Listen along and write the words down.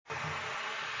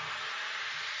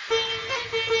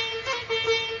Vaheguru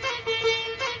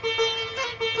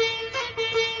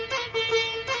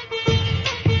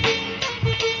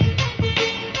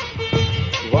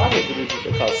Ji Ka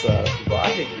Khalsa,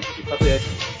 Vaheguru Ji Ki Fateh.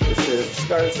 This is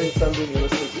Scarlett Singh Sandhu. You're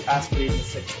listening to Ask Me Anything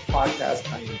Six, the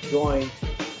podcast. I am joined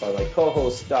by my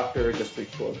co-host, Dr. Jaspreet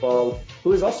Kaur Bahl,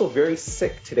 who is also very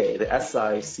sick today, the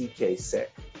S-I-C-K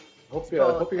sick. It's Hope both,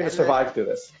 you're going to and survive through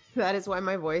this. that is why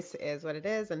my voice is what it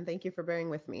is, and thank you for bearing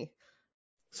with me.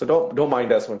 So don't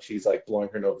mind us when she's like blowing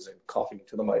her nose and coughing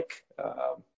into the mic.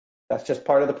 That's just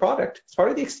part of the product. It's part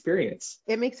of the experience.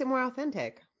 It makes it more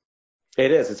authentic.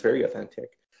 It is. It's very authentic.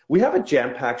 We have a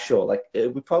jam-packed show.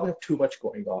 We probably have too much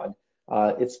going on.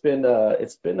 It's been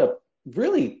a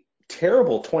really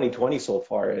terrible 2020 so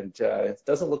far, and it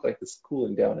doesn't look like it's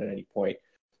cooling down at any point.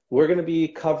 We're going to be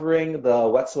covering the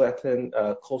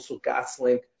Wet'suwet'en Coastal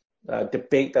GasLink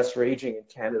debate that's raging in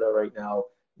Canada right now.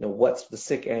 You know, what's the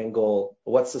sick angle?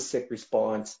 What's the sick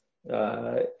response?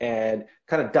 And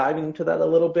kind of diving into that a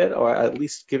little bit, or at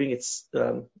least giving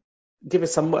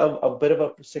some a bit of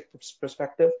a sick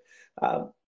perspective.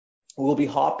 We'll be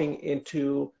hopping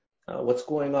into what's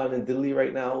going on in Delhi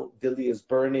right now. Delhi is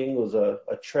burning was a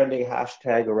trending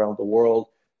hashtag around the world.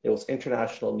 It was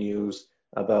international news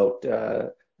about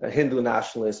Hindu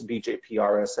nationalist BJP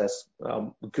RSS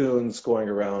goons going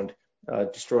around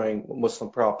destroying Muslim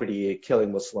property,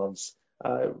 killing Muslims.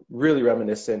 Really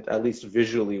reminiscent, at least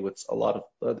visually, with a lot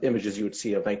of images you would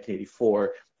see of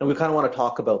 1984. And we kind of want to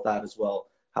talk about that as well,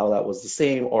 how that was the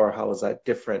same or how was that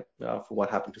different from what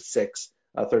happened to Sikhs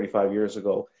 35 years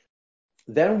ago.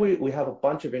 Then we have a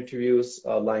bunch of interviews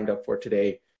lined up for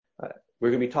today.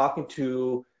 We're going to be talking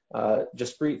to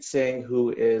Jaspreet Singh, who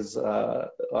is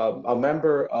a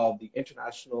member of the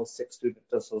International Sikh Student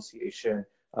Association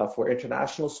for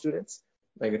international students.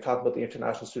 I'm going to talk about the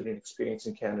international student experience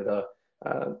in Canada.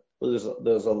 There's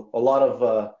a lot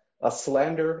of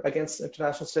slander against the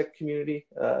international Sikh community,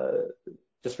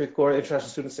 Jaspreet Kaur, international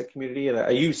student Sikh community,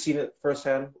 and you've seen it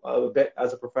firsthand a bit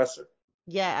as a professor.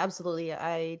 Yeah, absolutely.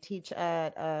 I teach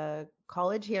at a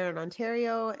college here in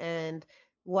Ontario, and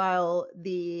while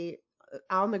the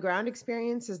on the ground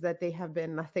experience is that they have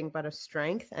been nothing but a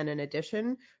strength and an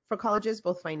addition for colleges,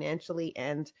 both financially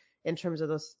and in terms of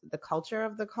the culture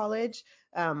of the college.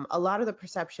 A lot of the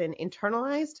perception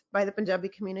internalized by the Punjabi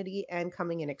community and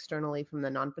coming in externally from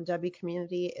the non-Punjabi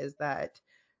community is that,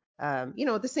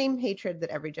 the same hatred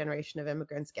that every generation of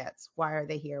immigrants gets. Why are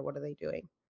they here? What are they doing?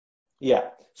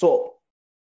 Yeah. So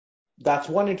that's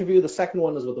one interview. The second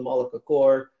one is with Malika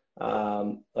Kaur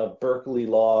of Berkeley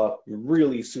Law.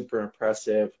 Really super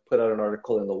impressive. Put out an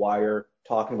article in The Wire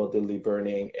talking about Delhi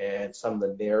burning and some of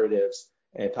the narratives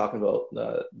and talking about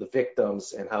the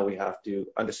victims and how we have to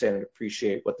understand and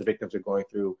appreciate what the victims are going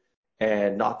through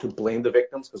and not to blame the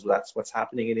victims because that's what's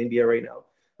happening in India right now.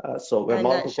 So we have And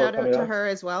Malika Kaur shout out coming to on. her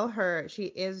as well. She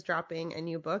is dropping a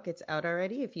new book. It's out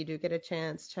already. If you do get a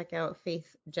chance, check out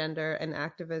Faith, Gender, and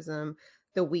Activism: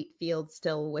 The Wheat Fields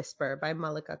Still Whisper by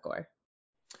Malika Kaur.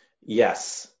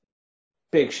 Yes.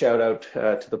 Big shout out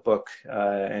to the book,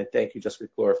 and thank you, Jaspreet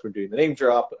Kaur, for doing the name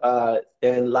drop.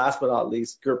 And last but not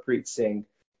least, Gurpreet Singh,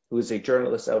 who is a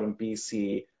journalist out in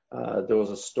BC. There was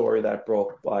a story that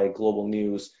broke by Global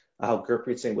News how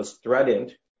Gurpreet Singh was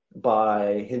threatened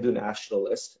by Hindu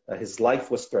nationalists. His life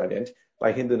was threatened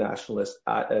by Hindu nationalists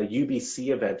at a UBC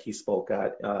event he spoke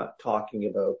at, talking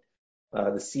about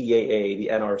the CAA, the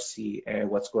NRC, and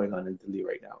what's going on in Delhi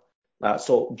right now.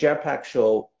 So jam-packed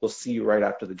show. We'll see you right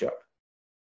after the jump.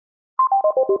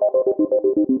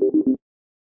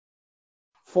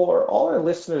 For all our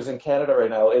listeners in Canada right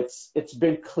now, it's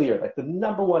been clear, like the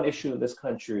number one issue in this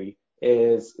country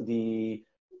is the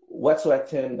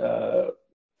Wet'suwet'en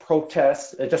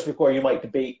protests. Just before you might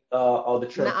debate on the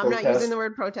No, term I'm not using the protest,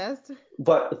 word protest.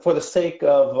 but for the sake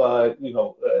of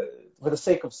for the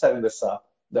sake of setting this up,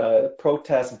 the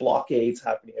protests, blockades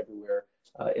happening everywhere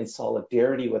in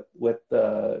solidarity with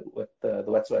the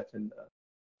Wet'suwet'en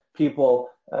people,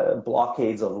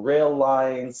 blockades of rail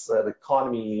lines. The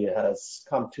economy has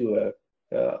come to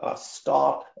a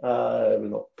stop.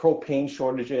 Propane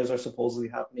shortages are supposedly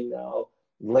happening now.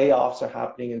 Layoffs are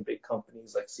happening in big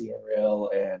companies like CN Rail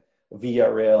and Via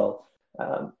Rail.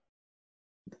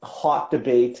 Hot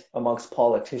debate amongst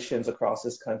politicians across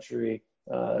this country.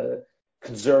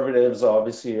 Conservatives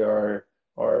obviously are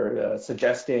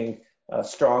suggesting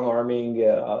strong arming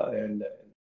and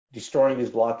destroying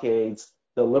these blockades.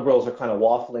 The liberals are kind of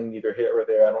waffling either here or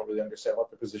there. I don't really understand what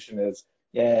their position is.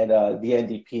 And the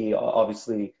NDP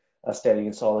obviously standing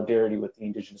in solidarity with the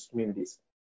indigenous communities.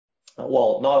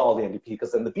 Well, not all the NDP,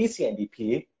 because then the BC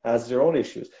NDP has their own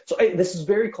issues. So this is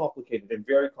very complicated and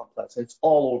very complex, and it's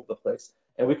all over the place.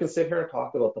 And we can sit here and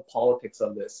talk about the politics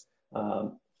of this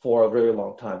for a very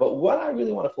long time. But what I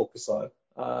really want to focus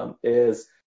on is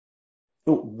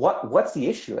what's the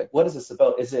issue? Like, what is this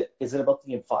about? Is it about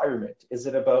the environment? Is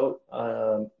it about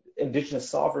Indigenous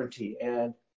sovereignty?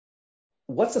 And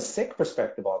what's the Sikh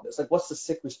perspective on this? Like, what's the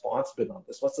Sikh response been on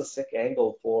this? What's the Sikh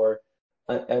angle for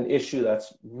an issue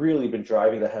that's really been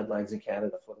driving the headlines in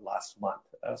Canada for the last month?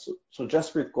 So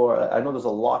Jaspreet Kaur, I know there's a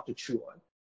lot to chew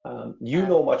on. You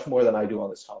know much more than I do on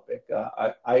this topic.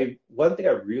 One thing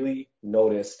I really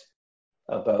noticed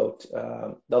about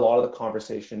a lot of the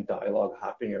conversation dialogue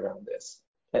happening around this.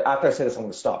 And after I say this, I'm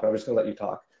going to stop. I'm just going to let you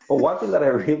talk. But one thing that I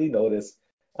really noticed,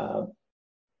 and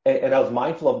I was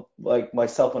mindful of like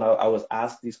myself when I was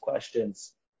asked these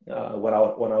questions when I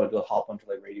would go hop onto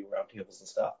like radio roundtables and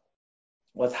stuff,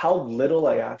 was how little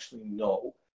I actually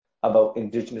know about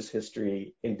Indigenous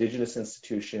history, Indigenous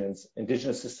institutions,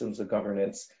 Indigenous systems of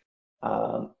governance.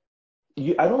 Um,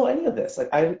 I don't know any of this. Like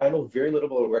I know very little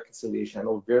about reconciliation. I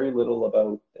know very little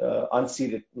about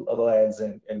unceded lands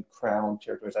and crown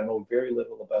territories. I know very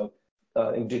little about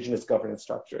Indigenous governance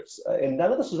structures, and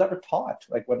none of this was ever taught.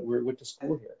 Like when we went to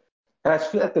school here, and I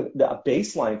feel like the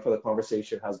baseline for the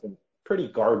conversation has been pretty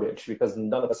garbage because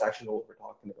none of us actually know what we're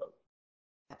talking about.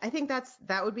 I think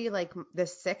that would be like the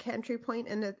sick entry point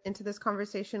into this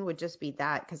conversation would just be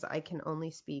that because I can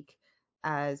only speak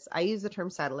as I use the term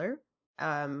settler.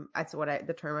 That's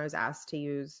the term I was asked to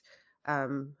use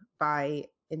by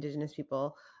Indigenous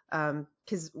people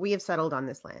because we have settled on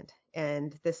this land,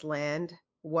 and this land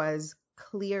was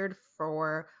cleared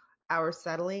for our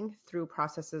settling through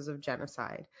processes of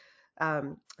genocide.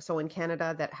 So in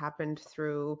Canada, that happened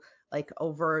through like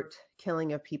overt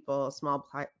killing of people,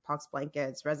 smallpox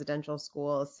blankets, residential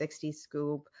schools, 60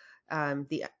 scoop.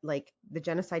 The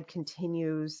genocide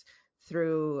continues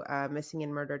through missing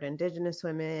and murdered Indigenous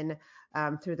women,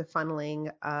 through the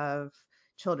funneling of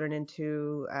children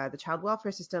into the child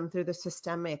welfare system, through the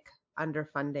systemic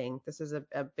underfunding. This is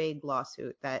a big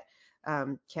lawsuit that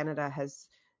Canada has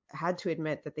had to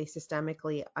admit that they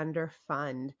systemically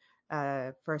underfund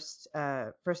First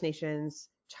Nations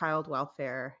child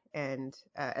welfare and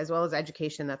as well as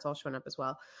education. That's all shown up as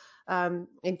well.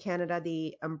 In Canada,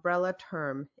 the umbrella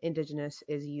term Indigenous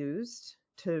is used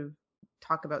to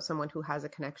talk about someone who has a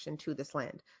connection to this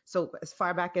land. So as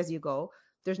far back as you go,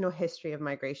 there's no history of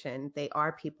migration. They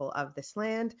are people of this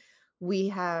land. We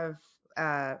have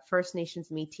First Nations,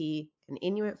 Métis, and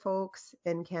Inuit folks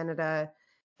in Canada,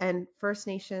 and First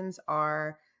Nations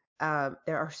are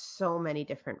there are so many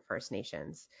different First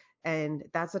Nations. And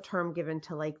that's a term given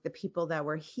to like the people that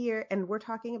were here. And we're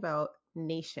talking about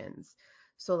nations.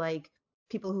 So, like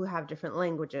people who have different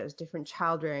languages, different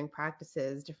child rearing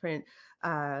practices, different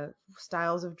uh,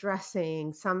 styles of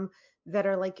dressing, some that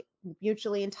are like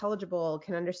mutually intelligible,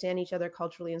 can understand each other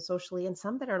culturally and socially, and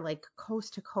some that are like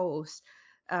coast to coast,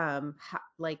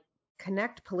 like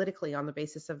connect politically on the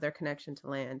basis of their connection to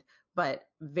land, but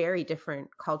very different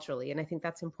culturally. And I think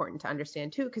that's important to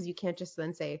understand too, because you can't just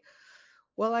then say,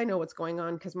 well, I know what's going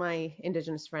on because my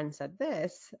Indigenous friend said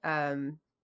this.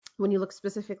 When you look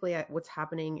specifically at what's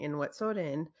happening in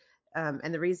Wet'suwet'en,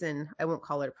 and the reason I won't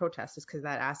call it a protest is because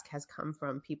that ask has come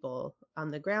from people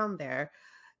on the ground there.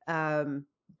 Um,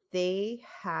 they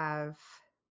have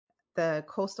the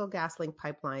Coastal GasLink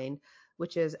pipeline,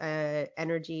 which is a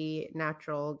energy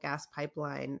natural gas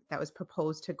pipeline that was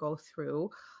proposed to go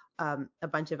through a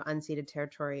bunch of unceded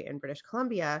territory in British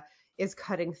Columbia, is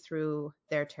cutting through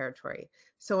their territory.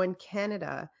 So in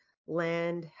Canada,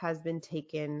 land has been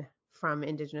taken from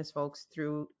Indigenous folks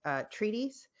through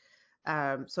treaties.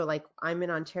 So like I'm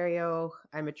in Ontario,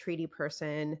 I'm a treaty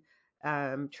person.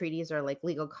 Treaties are like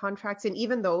legal contracts, and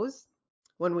even those,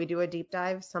 when we do a deep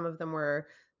dive, some of them were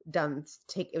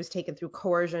it was taken through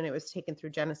coercion, it was taken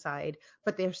through genocide,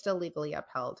 but they're still legally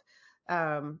upheld.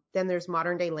 Then there's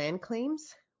modern day land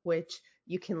claims, which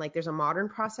you can like there's a modern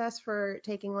process for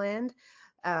taking land.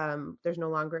 There's no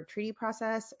longer a treaty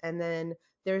process, and then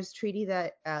there's treaty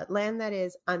that land that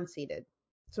is unceded,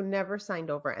 so never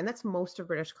signed over, and that's most of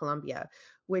British Columbia.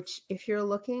 Which, if you're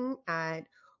looking at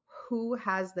who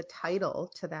has the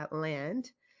title to that land,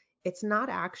 it's not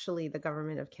actually the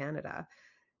government of Canada.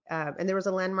 And there was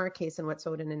a landmark case in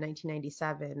Wet'suwet'en in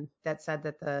 1997 that said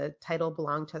that the title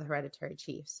belonged to the hereditary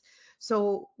chiefs.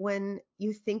 So when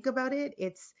you think about it,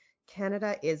 it's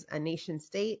Canada is a nation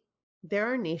state.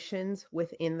 There are nations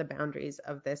within the boundaries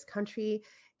of this country,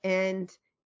 and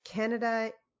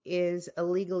Canada is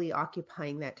illegally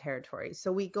occupying that territory.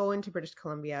 So we go into British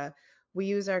Columbia, we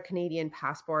use our Canadian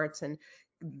passports, and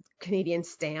Canadian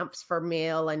stamps for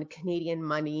mail and Canadian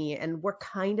money, and we're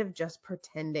kind of just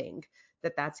pretending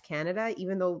that that's Canada,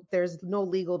 even though there's no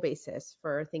legal basis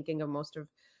for thinking of most of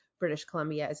British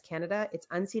Columbia as Canada. It's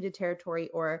unceded territory,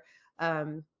 or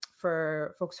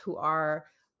for folks who are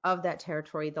of that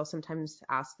territory, they'll sometimes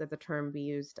ask that the term be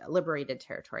used liberated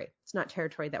territory. It's not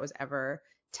territory that was ever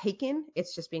taken,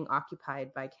 it's just being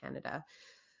occupied by Canada.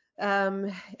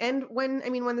 And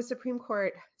when the Supreme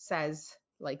Court says,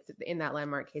 like in that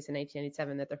landmark case in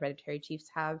 1997, that the hereditary chiefs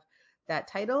have that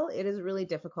title, it is really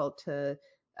difficult to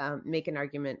make an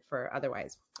argument for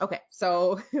otherwise. Okay,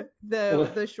 so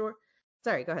the short.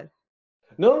 Sorry, go ahead.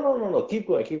 No. Keep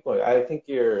going. I think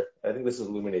this is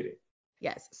illuminating.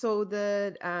 Yes. So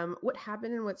what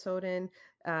happened in Wet'suwet'en,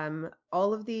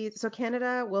 so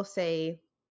Canada will say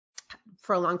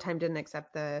for a long time didn't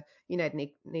accept the United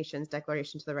Nations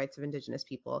Declaration to the Rights of Indigenous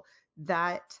People.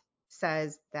 That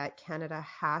says that Canada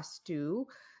has to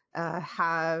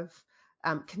have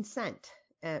consent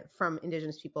from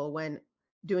Indigenous people when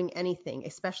doing anything,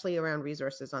 especially around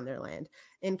resources on their land.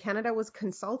 And Canada was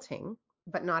consulting,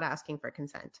 but not asking for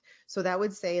consent. So that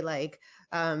would say, like,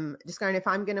 Descartes, if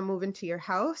I'm going to move into your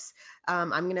house, I'm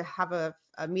going to have a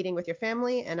meeting with your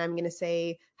family, and I'm going to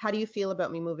say, how do you feel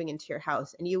about me moving into your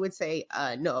house? And you would say,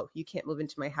 no, you can't move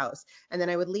into my house. And then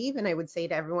I would leave, and I would say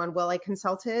to everyone, well, I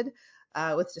consulted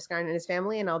with Descartes and his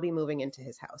family, and I'll be moving into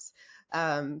his house.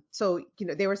 So,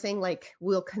 they were saying, like,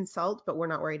 we'll consult, but we're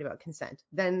not worried about consent.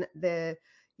 Then the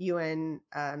UN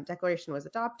declaration was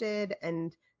adopted,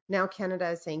 and now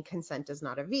Canada is saying consent is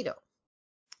not a veto.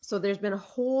 So there's been a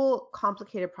whole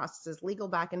complicated processes, legal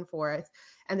back and forth,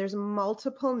 and there's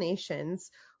multiple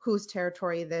nations whose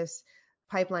territory this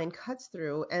pipeline cuts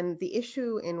through. And the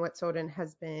issue in Wet'suwet'en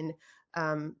has been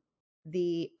under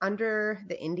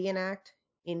the Indian Act.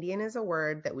 Indian is a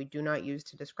word that we do not use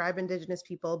to describe Indigenous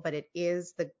people, but it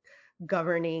is the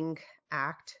governing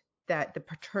act, that the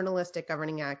paternalistic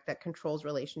governing act that controls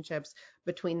relationships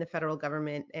between the federal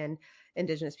government and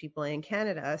Indigenous people in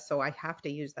Canada. So I have to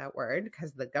use that word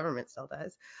because the government still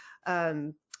does.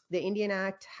 The Indian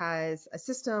Act has a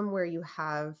system where you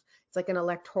have, it's like an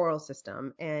electoral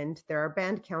system, and there are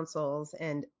band councils,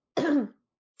 and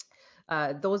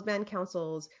those band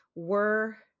councils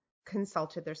were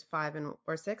consulted. There's 5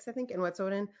 or 6, I think, in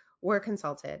Wet'suwet'en were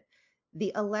consulted.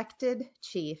 The elected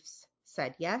chiefs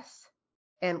said yes,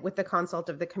 and with the consult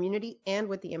of the community and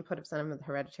with the input of some of the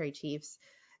hereditary chiefs.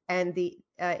 And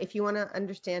if you want to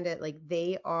understand it, like,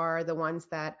 they are the ones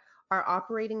that are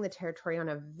operating the territory on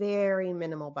a very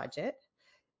minimal budget,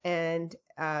 and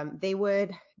they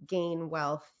would gain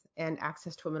wealth and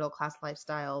access to a middle class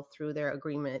lifestyle through their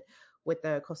agreement with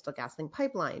the Coastal GasLink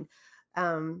pipeline.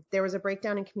 There was a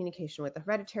breakdown in communication with the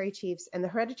hereditary chiefs, and the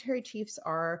hereditary chiefs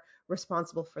are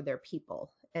responsible for their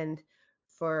people and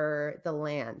for the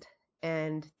land.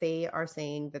 And they are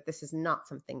saying that this is not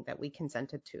something that we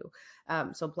consented to.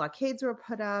 So blockades were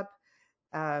put up.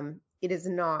 It is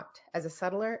not, as a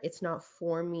settler, it's not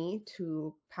for me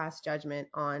to pass judgment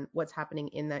on what's happening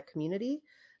in that community.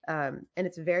 And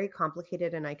it's very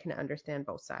complicated, and I can understand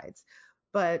both sides.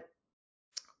 But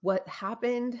what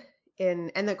happened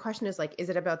and the question is, like, is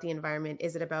it about the environment?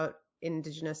 Is it about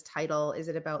Indigenous title? Is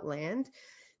it about land?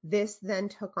 This then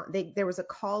took on, there was a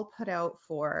call put out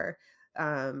for,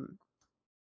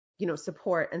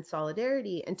 support and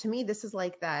solidarity. And to me, this is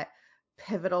like that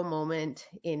pivotal moment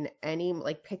in any,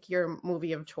 like, pick your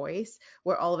movie of choice,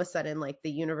 where all of a sudden, like, the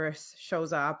universe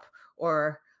shows up,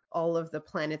 or all of the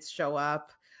planets show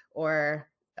up, or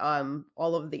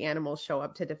all of the animals show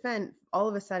up to defend. All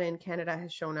of a sudden, Canada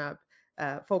has shown up.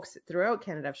 Folks throughout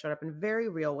Canada have showed up in very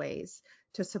real ways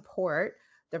to support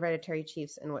the hereditary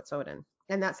chiefs in Wet'suwet'en.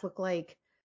 And that's looked like,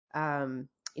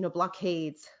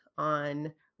 blockades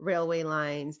on railway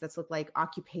lines. That's looked like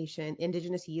occupation,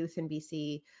 Indigenous youth in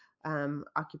BC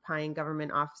occupying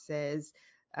government offices.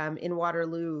 In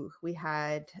Waterloo, we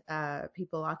had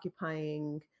people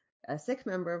occupying a Sikh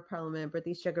member of parliament,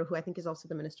 Pradesh Jagger, who I think is also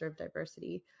the Minister of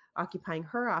Diversity, occupying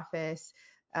her office.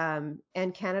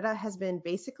 And Canada has been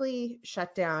basically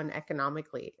shut down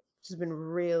economically, which has been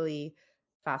really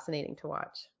fascinating to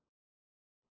watch.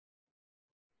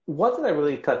 One thing that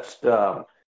really touched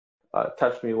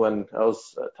me when I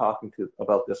was talking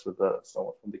about this with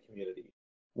someone from the community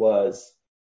was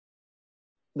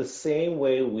the same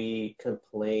way we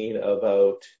complain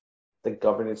about the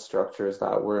governance structures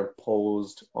that were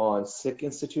imposed on Sikh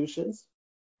institutions.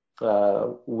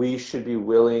 We should be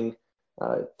willing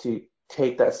to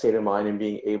take that state of mind and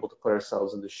being able to put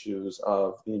ourselves in the shoes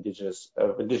of indigenous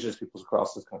peoples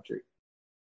across this country.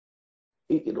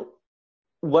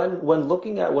 when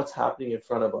looking at what's happening in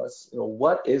front of us,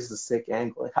 what is the Sikh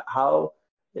angle? Uh,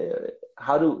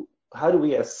 how do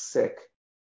we as Sikh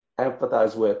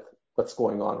empathize with what's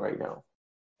going on right now?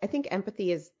 I think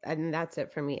empathy is, and that's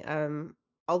it for me.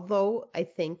 Although I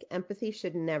think empathy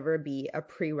should never be a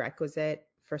prerequisite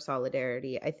for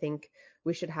solidarity. I think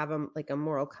we should have like a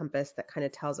moral compass that kind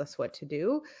of tells us what to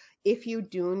do. If you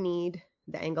do need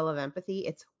the angle of empathy,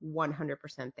 it's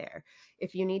 100% there.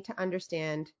 If you need to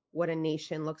understand what a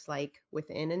nation looks like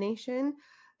within a nation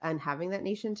and having that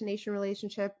nation to nation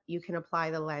relationship, you can apply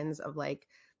the lens of like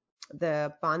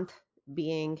the Panth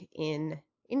being in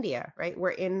India, right?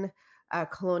 We're in a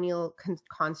colonial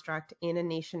construct in a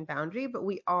nation boundary, but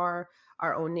we are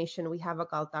our own nation. We have a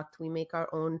Akal Takht. We make our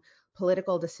own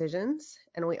political decisions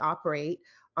and we operate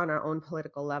on our own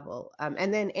political level.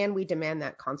 And we demand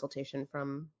that consultation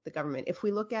from the government. If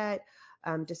we look at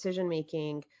decision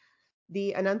making,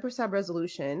 the Anand Prasad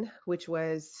resolution, which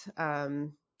was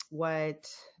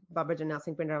what Baba Janal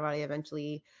Singh Bhindranwale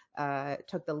eventually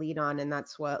took the lead on, and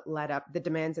that's what led up the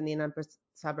demands in the Anand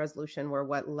Prasad resolution were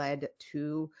what led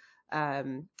to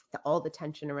all the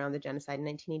tension around the genocide in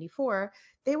 1984.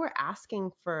 They were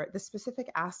asking for the specific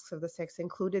asks of the Sikhs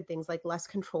included things like less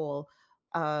control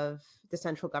of the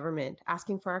central government,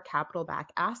 asking for our capital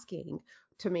back, asking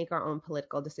to make our own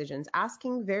political decisions,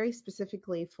 asking very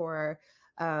specifically for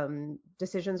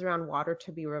decisions around water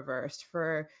to be reversed,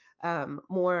 for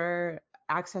more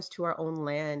access to our own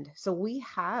land. So we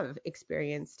have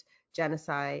experienced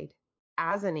genocide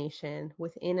as a nation,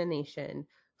 within a nation,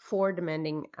 for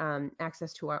demanding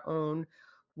access to our own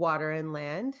water and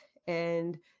land.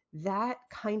 And that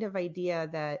kind of idea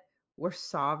that we're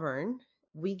sovereign,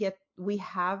 we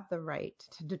have the right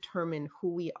to determine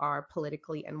who we are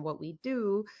politically and what we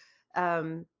do.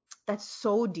 Um, that's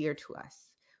so dear to us.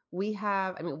 We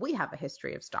have a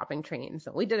history of stopping trains.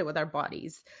 We did it with our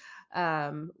bodies.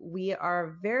 We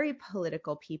are very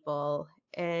political people.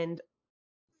 And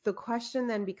the question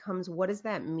then becomes, what does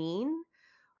that mean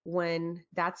when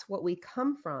that's what we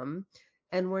come from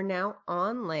and we're now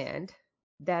on land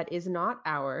that is not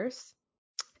ours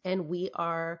and we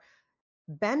are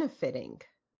benefiting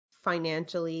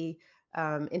financially,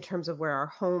 in terms of where our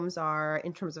homes are,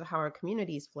 in terms of how our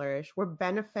communities flourish? We're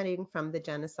benefiting from the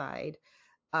genocide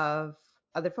of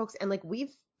other folks. And like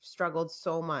we've struggled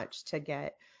so much to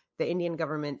get the Indian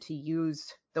government to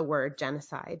use the word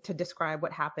genocide to describe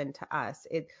what happened to us.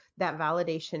 That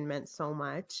validation meant so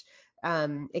much.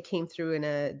 It came through in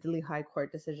a Delhi High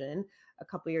Court decision a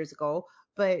couple years ago,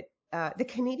 but the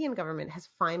Canadian government has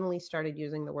finally started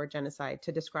using the word genocide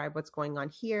to describe what's going on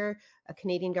here. A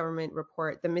Canadian government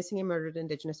report, the Missing and Murdered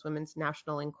Indigenous Women's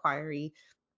National Inquiry,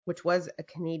 which was a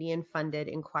Canadian funded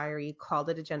inquiry, called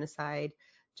it a genocide.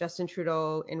 Justin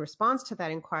Trudeau, in response to that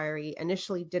inquiry,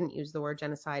 initially didn't use the word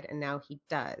genocide, and now he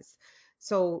does.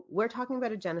 So we're talking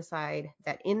about a genocide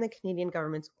that, in the Canadian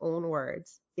government's own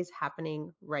words, is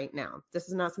happening right now. This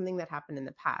is not something that happened in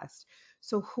the past.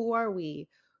 So who are we?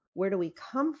 Where do we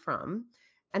come from?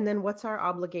 And then what's our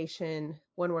obligation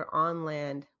when we're on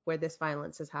land where this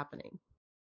violence is happening?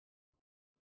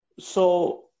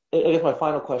 So I guess my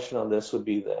final question on this would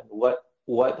be then,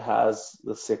 what has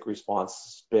the Sikh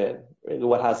response been?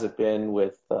 What has it been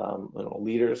with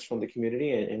leaders from the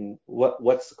community, and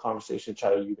what's the conversation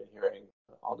chatter you've been hearing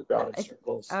on the ground in I,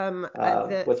 circles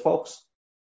the with folks?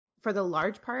 For the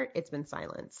large part, it's been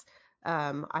silence.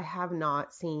 I have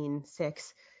not seen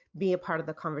Sikhs be a part of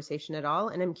the conversation at all.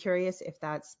 And I'm curious if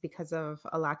that's because of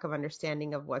a lack of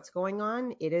understanding of what's going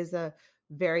on. It is a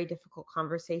very difficult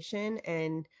conversation.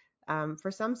 And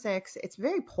for some Sikhs, it's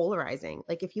very polarizing.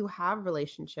 Like if you have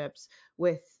relationships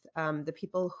with the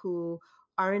people who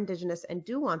are Indigenous and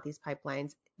do want these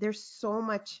pipelines, there's so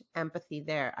much empathy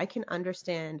there. I can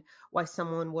understand why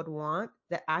someone would want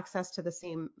the access to the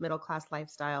same middle class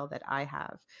lifestyle that I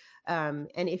have. And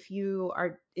if you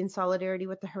are in solidarity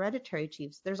with the hereditary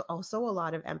chiefs, there's also a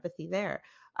lot of empathy there.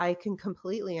 I can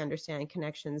completely understand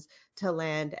connections to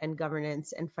land and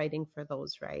governance and fighting for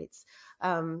those rights.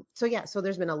 So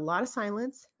there's been a lot of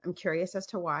silence. I'm curious as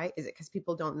to why. Is it because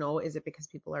people don't know? Is it because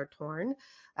people are torn?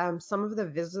 Some of the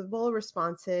visible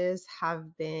responses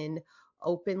have been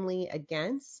openly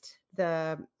against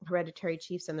the hereditary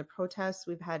chiefs and the protests.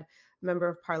 We've had Member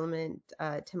of Parliament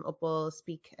Tim Uppal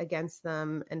speak against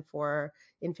them and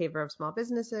in favor of small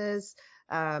businesses.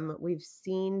 We've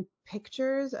seen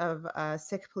pictures of a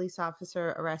Sikh police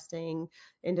officer arresting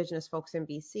Indigenous folks in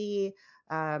BC,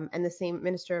 and the same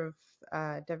Minister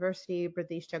of Diversity,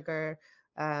 Pradesh Jaggar,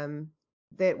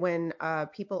 that when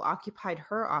people occupied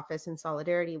her office in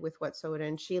solidarity with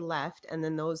Wet'suwet'en, she left, and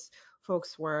then those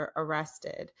folks were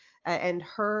arrested. And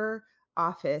her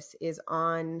office is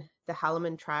on the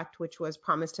Halaman Tract, which was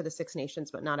promised to the Six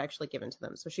Nations but not actually given to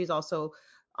them. So she's also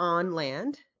on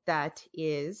land that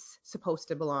is supposed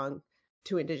to belong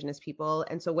to Indigenous people.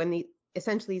 And so when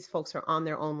essentially these folks are on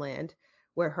their own land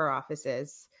where her office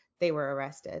is, they were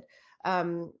arrested.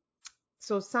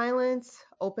 So silence,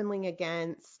 openly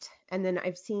against, and then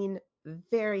I've seen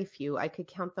very few, I could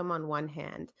count them on one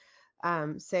hand,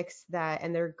 six that,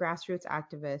 and they're grassroots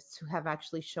activists who have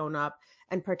actually shown up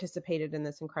and participated in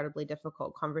this incredibly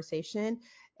difficult conversation.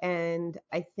 And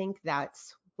I think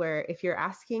that's where, if you're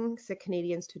asking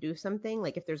Canadians to do something,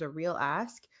 like if there's a real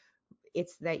ask,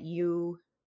 it's that you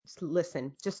just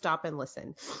listen, just stop and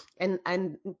listen,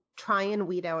 and try and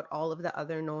weed out all of the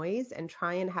other noise, and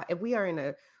try and if we are in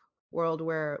a world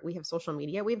where we have social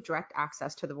media, we have direct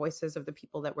access to the voices of the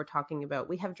people that we're talking about.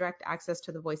 We have direct access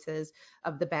to the voices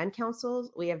of the band councils.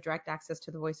 We have direct access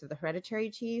to the voice of the hereditary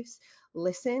chiefs.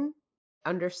 Listen,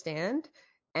 understand,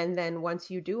 and then once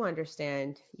you do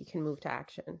understand, you can move to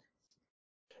action.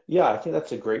 Yeah, I think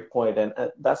that's a great point, and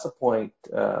that's a point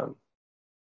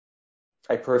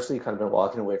I personally kind of been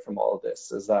walking away from all of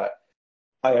this is that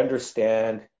I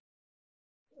understand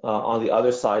on the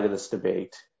other side of this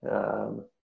debate,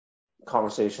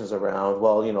 conversations around,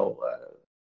 well,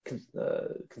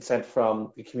 consent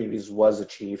from the communities was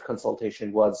achieved,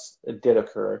 consultation did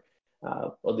occur,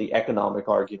 well, the economic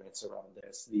arguments around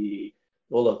this,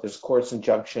 well, look, there's court's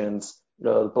injunctions,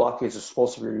 the blockades are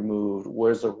supposed to be removed,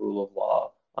 where's the rule of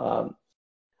law?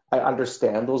 I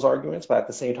understand those arguments, but at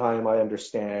the same time, I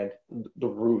understand the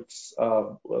roots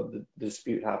of the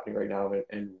dispute happening right now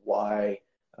and why,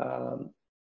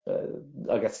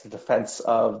 I guess, the defense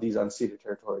of these unceded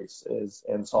territories is,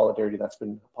 and solidarity that's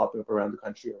been popping up around the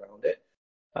country around it.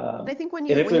 I think when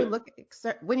And you if when you it, look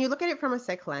when you look at it from a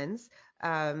Sikh lens,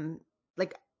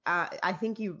 like I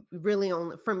think you really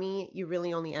only, for me, you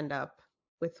really only end up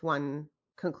with one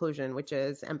conclusion, which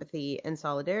is empathy and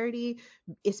solidarity,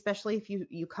 especially if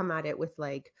you come at it with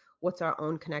like what's our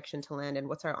own connection to land and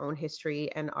what's our own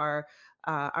history and our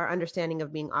understanding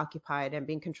of being occupied and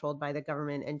being controlled by the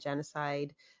government and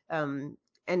genocide,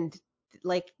 and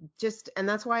like just, and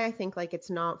that's why I think like it's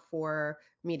not for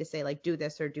me to say like do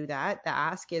this or do that. The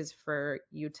ask is for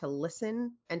you to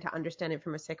listen and to understand it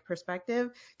from a Sikh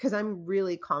perspective, because I'm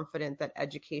really confident that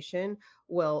education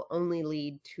will only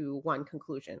lead to one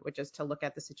conclusion, which is to look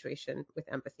at the situation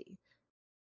with empathy.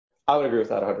 I would agree with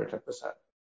that 110%.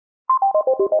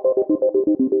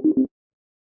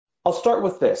 I'll start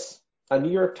with this, a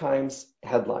New York Times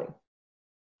headline.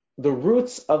 The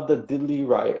roots of the Delhi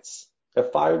riots, a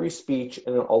fiery speech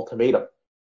and an ultimatum.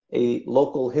 A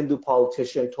local Hindu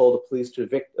politician told the police to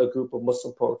evict a group of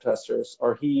Muslim protesters,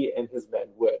 or he and his men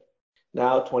would.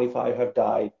 Now 25 have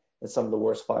died in some of the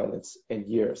worst violence in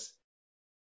years.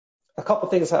 A couple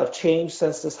things have changed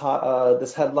since this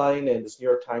headline and this New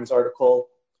York Times article.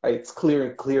 It's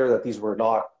clear that these were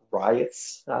not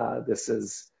riots. This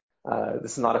is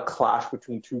not a clash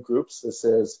between two groups. This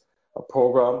is a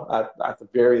program at the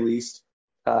very least.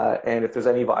 And if there's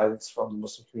any violence from the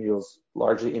Muslim community, it was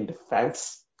largely in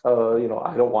defense. I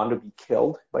don't want to be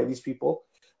killed by these people.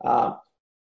 And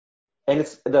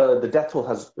it's the death toll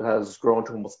has grown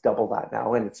to almost double that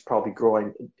now, and it's probably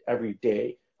growing every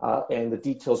day. And the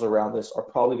details around this are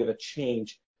probably going to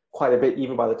change quite a bit,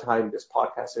 even by the time this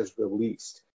podcast is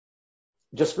released.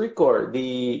 Jaspreet Kaur,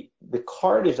 the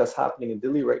carnage that's happening in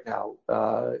Delhi right now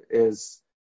was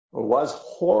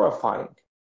horrifying.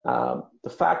 The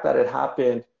fact that it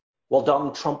happened while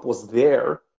Donald Trump was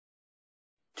there,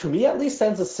 to me at least,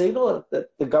 sends a signal that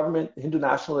the government, Hindu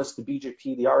nationalists, the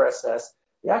BJP, the RSS,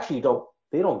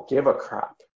 they don't give a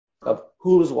crap of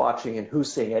who's watching and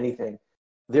who's saying anything.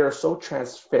 They're so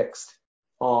transfixed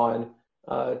on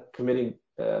committing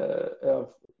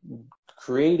of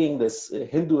creating this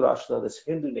Hindu Rashtra, this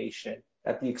Hindu nation,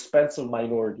 at the expense of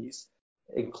minorities,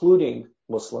 including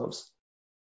Muslims.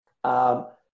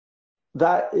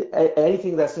 That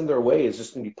anything that's in their way is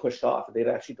just going to be pushed off. They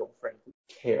actually don't frankly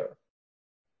care.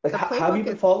 Like, The have you playbook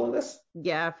been is, following this?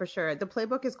 yeah, for sure. The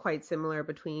playbook is quite similar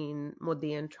between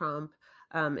Modi and Trump,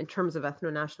 in terms of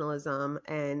ethno-nationalism.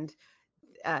 And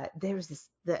there's this,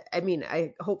 I mean,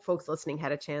 I hope folks listening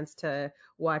had a chance to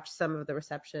watch some of the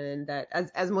reception that,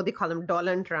 as Modi called him,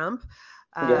 Donald Trump,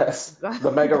 Yes, got,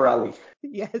 the mega got, rally.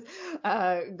 yes,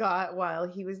 got while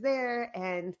he was there.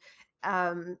 And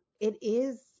it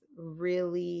is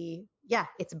really, yeah,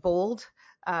 it's bold.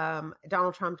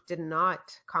 Donald Trump did not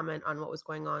comment on what was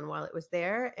going on while it was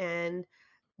there. And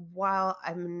while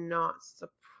I'm not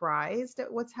surprised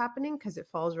at what's happening, because it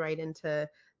falls right into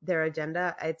their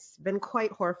agenda, it's been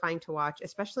quite horrifying to watch,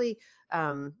 especially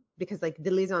because like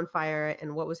Delhi's on fire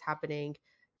and what was happening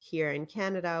here in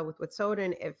Canada with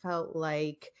Wet'suwet'en, it felt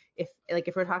like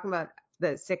if we're talking about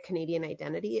the Sikh Canadian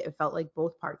identity, it felt like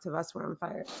both parts of us were on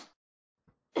fire.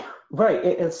 Right.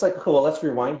 It's like, well, let's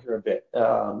rewind here a bit.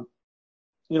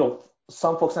 You know,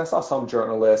 some folks, I saw some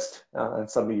journalists and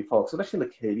some media folks, especially in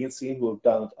the Canadian scene, who have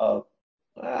done,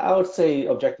 I would say,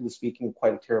 objectively speaking,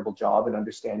 quite a terrible job in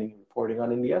understanding and reporting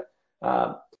on India.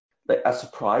 Um, like a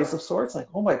surprise of sorts, like,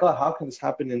 oh my God, how can this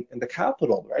happen in the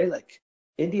capital, right? Like,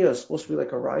 India is supposed to be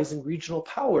like a rising regional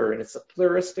power and it's a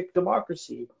pluralistic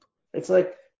democracy. It's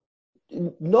like,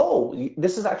 no,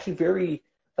 this is actually very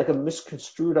like a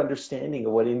misconstrued understanding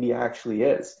of what India actually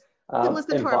is. To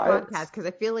listen to And our podcast violence. because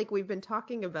I feel like we've been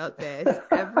talking about this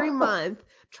every month,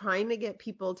 trying to get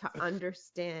people to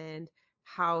understand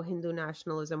how Hindu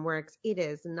nationalism works. It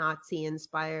is Nazi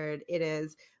inspired. It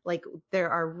is like there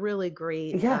are really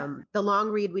great Yeah, the long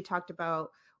read we talked about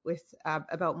with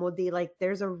about Modi. Like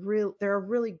there are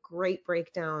really great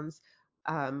breakdowns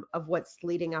of what's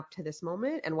leading up to this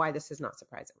moment and why this is not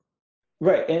surprising.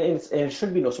 right. And it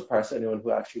should be no surprise to anyone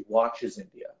who actually watches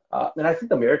India. And I think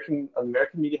the American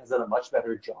media has done a much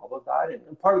better job of that.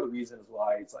 And part of the reason is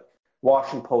why it's like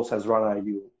Washington Post has Rana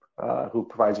Ayub, who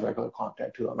provides regular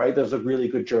content to them, right? There's a really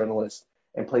good journalist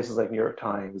in places like New York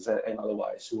Times and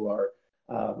otherwise who are,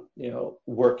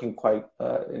 working quite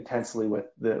intensely with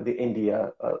the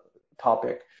India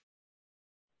topic.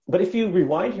 But if you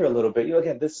rewind here a little bit,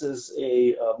 again, this is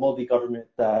a Modi government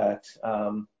that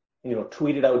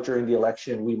tweeted out during the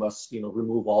election, we must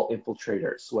remove all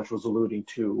infiltrators, which was alluding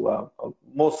to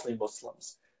mostly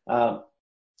Muslims. Um,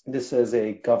 this is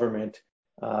a government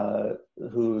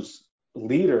whose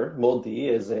leader, Modi,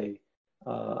 is a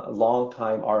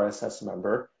longtime RSS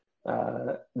member.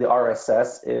 The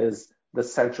RSS is the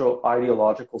central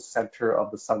ideological center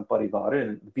of the Sangh Parivar,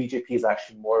 and the BJP is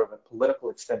actually more of a political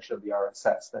extension of the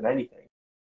RSS than anything.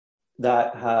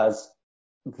 That has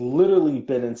literally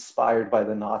been inspired by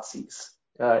the Nazis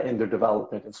in their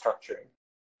development and structuring.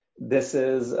 This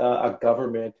is a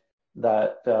government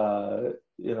that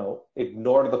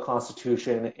ignored the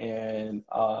Constitution and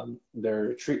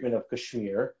their treatment of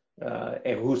Kashmir,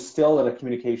 and who's still in a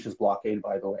communications blockade,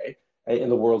 by the way, in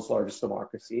the world's largest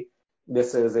democracy.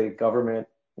 This is a government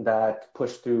that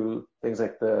pushed through things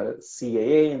like the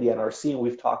CAA and the NRC, and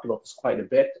we've talked about this quite a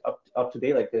bit up to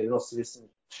date, like the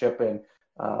citizenship and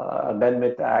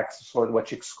amendment acts, sort of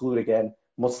which exclude again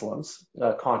Muslims,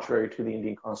 contrary to the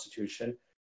Indian Constitution.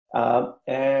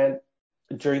 And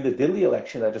during the Delhi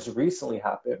election that just recently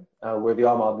happened, where the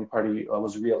Aam Aadmi Party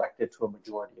was re-elected to a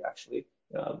majority, actually,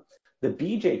 the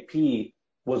BJP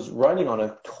was running on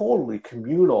a totally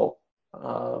communal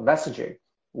messaging,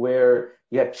 where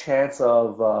you had chants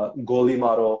of Goli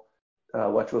Maro,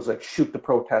 which was like shoot the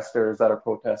protesters that are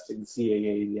protesting the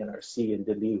CAA, the NRC, and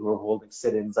Delhi, who are holding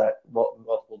sit-ins at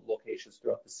multiple locations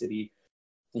throughout the city.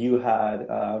 You had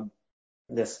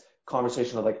this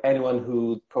conversation of like anyone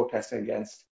who protesting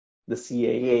against the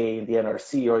CAA, the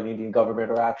NRC, or the Indian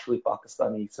government are actually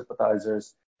Pakistani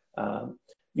sympathizers.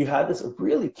 You had this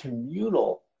really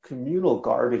communal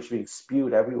garbage being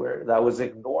spewed everywhere that was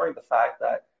ignoring the fact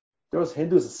that there was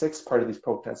Hindus and Sikhs part of these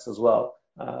protests as well.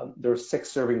 There were Sikhs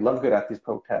serving langar at these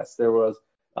protests. There was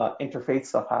interfaith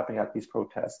stuff happening at these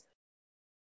protests.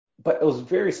 But it was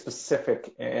very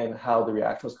specific in how the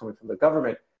reaction was coming from the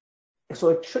government. So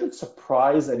it shouldn't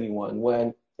surprise anyone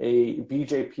when a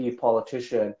BJP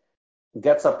politician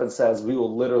gets up and says, we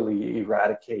will literally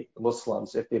eradicate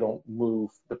Muslims if they don't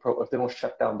if they don't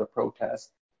shut down the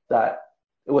protest, that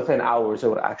within hours it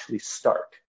would actually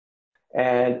start.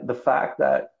 And the fact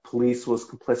that police was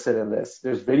complicit in this,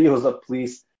 there's videos of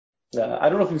police. I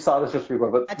don't know if you saw this just before,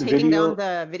 but the Taking down video,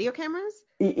 the video cameras.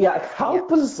 yeah, how Yeah.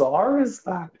 bizarre is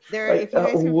that? There, Like, if you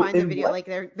guys can find the in video, what? like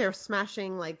they're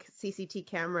smashing like CCT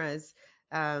cameras,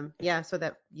 yeah, so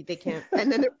that they can't.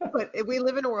 And then, but we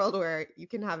live in a world where you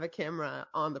can have a camera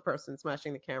on the person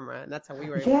smashing the camera, and that's how we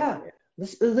were able to Yeah, see it.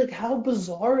 this is like, how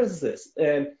bizarre is this?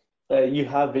 And you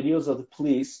have videos of the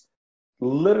police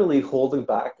literally holding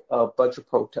back a bunch of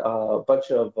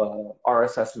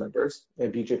RSS members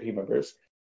and BJP members,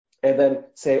 and then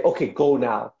say, "Okay, go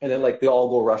now," and then like they all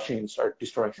go rushing and start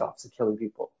destroying shops and killing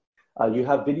people. You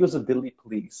have videos of Delhi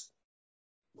police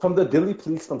from the Delhi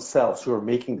police themselves who are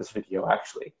making this video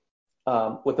actually,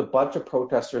 with a bunch of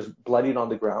protesters bloodied on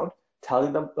the ground,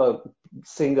 telling them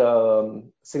sing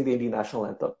the Indian national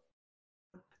anthem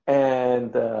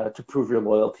and to prove your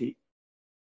loyalty.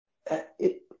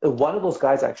 One of those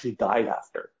guys actually died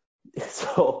after.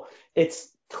 So it's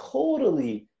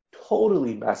totally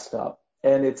messed up.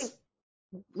 And it's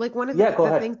Like one of Yeah, go the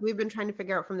ahead. things we've been trying to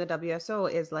figure out from the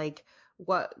WSO is like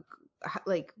what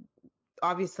like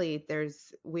obviously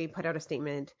there's we put out a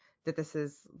statement that this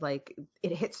is like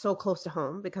it hits so close to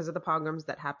home because of the pogroms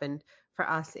that happened for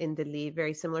us in Delhi,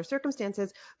 very similar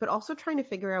circumstances, but also trying to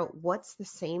figure out what's the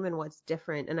same and what's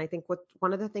different. And I think what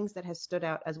one of the things that has stood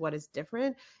out as what is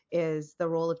different is the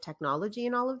role of technology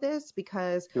in all of this,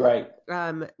 because You're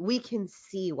right. we can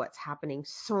see what's happening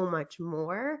so much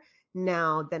more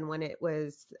now than when it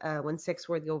was when Sikhs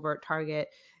were the overt target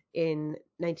in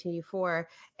 1984.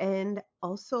 And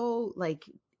also, like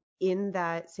in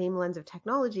that same lens of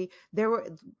technology,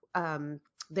 um,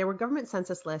 there were government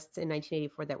census lists in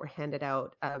 1984 that were handed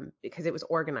out because it was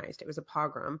organized. It was a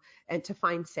pogrom, and to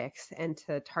find Sikhs and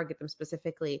to target them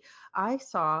specifically. I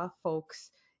saw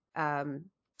folks um,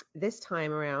 this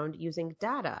time around using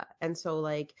data, and so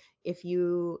like if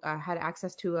you had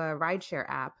access to a rideshare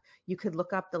app, you could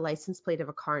look up the license plate of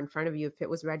a car in front of you. If it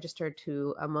was registered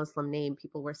to a Muslim name,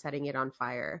 people were setting it on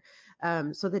fire.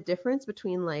 So the difference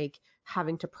between like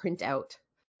having to print out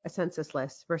a census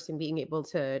list versus being able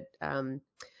to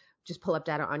just pull up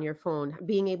data on your phone,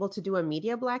 being able to do a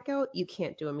media blackout, you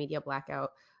can't do a media blackout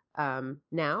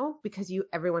now because you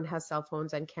everyone has cell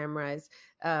phones and cameras.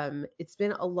 It's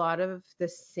been a lot of the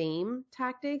same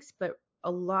tactics, but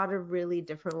a lot of really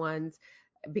different ones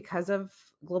because of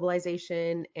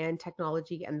globalization and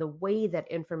technology and the way that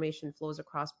information flows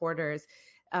across borders,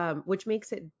 which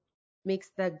makes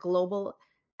the global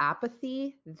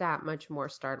apathy that much more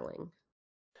startling.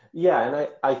 Yeah, and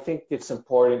I think it's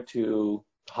important to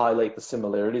highlight the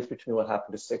similarities between what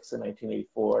happened to Sikhs in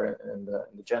 1984 and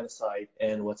the genocide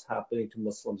and what's happening to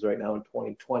Muslims right now in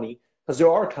 2020, because there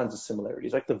are tons of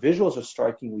similarities. Like the visuals are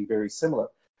strikingly very similar,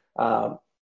 um,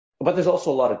 but there's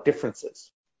also a lot of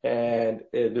differences. And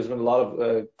there's been a lot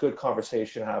of good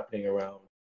conversation happening around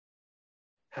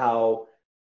how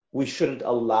we shouldn't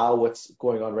allow what's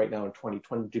going on right now in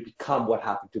 2020 to become what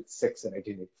happened to the Sikhs in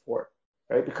 1984,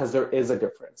 right? Because there is a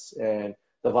difference. And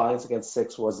the violence against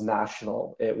Sikhs was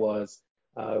national. It was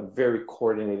very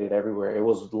coordinated everywhere. It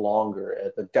was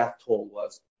longer. The death toll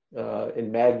was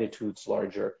in magnitudes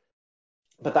larger.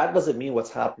 But that doesn't mean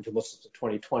what's happened to Muslims in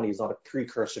 2020 is not a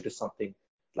precursor to something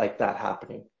like that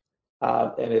happening.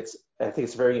 And I think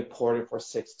it's very important for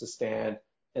Sikhs to stand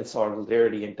in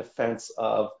solidarity in defense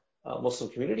of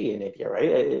Muslim community in India, right?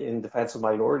 In defense of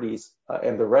minorities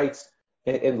and their rights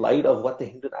in light of what the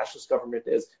Hindu nationalist government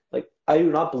is. Like, I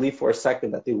do not believe for a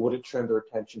second that they wouldn't turn their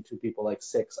attention to people like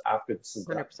Sikhs after this is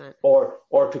done, 100%.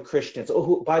 or to Christians,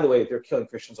 who, by the way, they're killing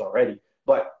Christians already,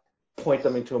 but point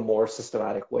them into a more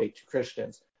systematic way to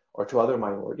Christians or to other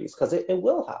minorities, because it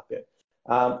will happen.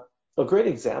 Um, a great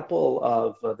example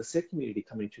of the Sikh community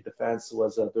coming to defense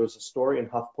was there was a story in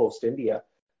HuffPost India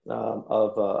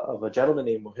of a gentleman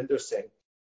named Mohinder Singh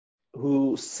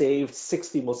who saved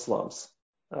 60 Muslims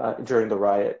during the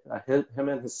riot. Him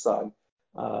and his son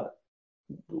uh,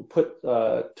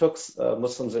 took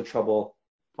Muslims in trouble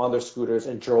on their scooters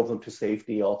and drove them to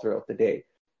safety all throughout the day.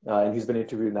 And he's been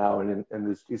interviewed now, and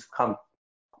he's become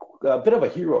a bit of a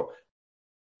hero.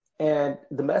 And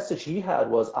the message he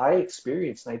had was, I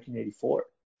experienced 1984.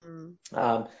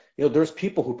 Mm. There's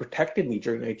people who protected me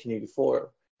during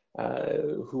 1984,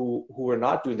 who were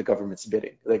not doing the government's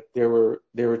bidding. Like they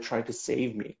were trying to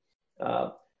save me.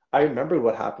 Uh, I remember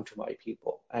what happened to my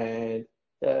people, and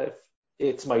uh,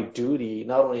 it's my duty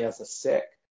not only as a Sikh,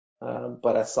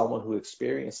 but as someone who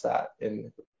experienced that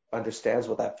and understands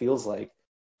what that feels like,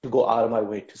 to go out of my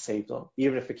way to save them,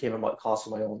 even if it came at the cost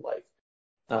of my own life.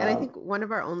 And I Um, think one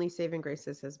of our only saving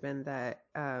graces has been that,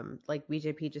 like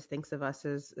BJP just thinks of us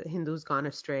as Hindus gone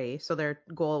astray. So their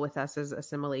goal with us is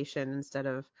assimilation instead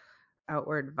of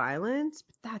outward violence.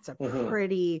 But that's a mhm.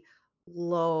 pretty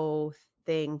low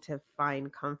thing to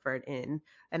find comfort in.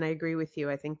 And I agree with you.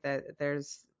 I think that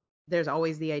there's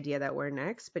always the idea that we're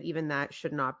next, but even that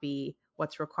should not be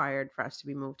what's required for us to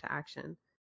be moved to action.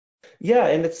 Yeah,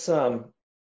 and this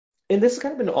has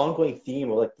kind of been an ongoing theme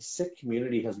where like the Sikh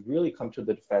community has really come to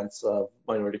the defense of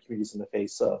minority communities in the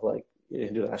face of like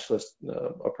Hindu nationalist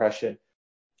oppression.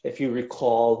 If you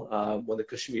recall, when the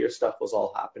Kashmir stuff was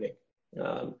all happening,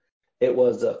 um, it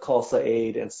was Khalsa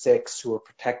Aid and Sikhs who were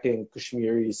protecting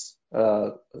Kashmiris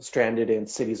stranded in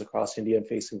cities across India and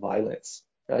facing violence.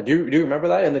 Do you remember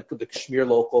that? And the Kashmir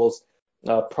locals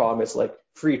promised like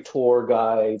free tour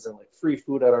guides and like free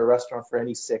food at our restaurant for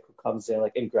any Sikh who comes in,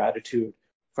 like in gratitude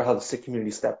for how the Sikh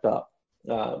community stepped up.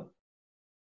 Um,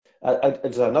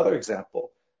 As another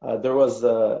example, there was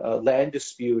a land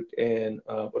dispute in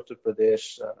Uttar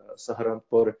Pradesh,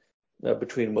 Saharanpur,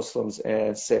 between Muslims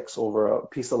and Sikhs over a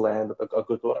piece of land, a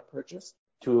Gurdwara purchase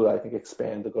to, I think,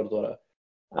 expand the Gurdwara.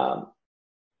 Um,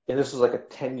 and this was like a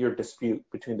 10-year dispute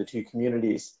between the two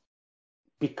communities.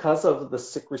 Because of the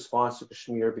Sikh response to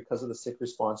Kashmir, because of the Sikh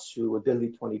response to Delhi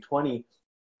 2020,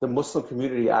 the Muslim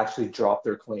community actually dropped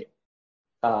their claim,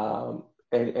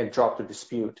 and dropped the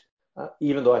dispute.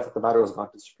 Even though I think the matter was gone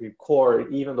to the Supreme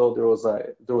Court, even though there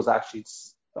was actually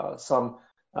some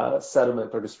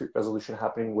settlement or dispute resolution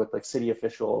happening with like city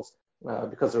officials,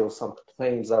 because there was some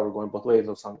claims that were going both ways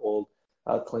of some old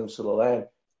claims to the land,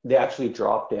 they actually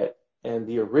dropped it. And um,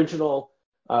 the original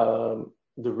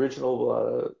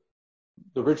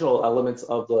the original elements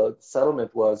of the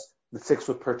settlement was the Sikhs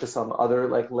would purchase some other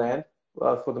like land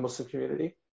for the Muslim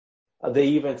community. They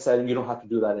even said you don't have to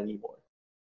do that anymore.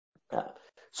 Uh,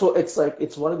 so it's like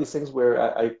it's one of these things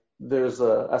where there's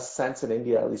a sense in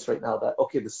India, at least right now, that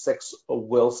okay, the Sikhs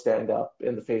will stand up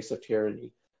in the face of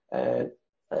tyranny, and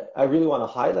I really want to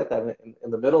highlight that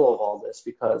in the middle of all this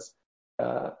because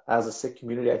as a Sikh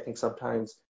community, I think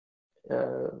sometimes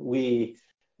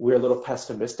we're a little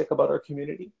pessimistic about our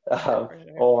community, Yeah, for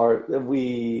sure. or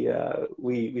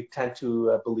we tend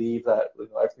to believe that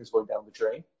everything's going down the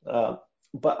drain.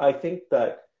 But I think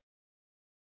that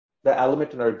the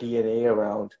element in our DNA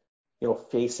around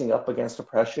facing up against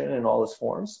oppression in all its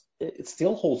forms, it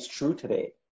still holds true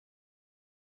today.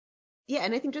 Yeah,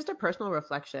 and I think just a personal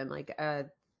reflection, like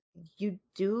you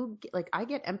do like I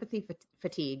get empathy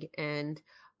fatigue, and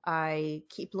I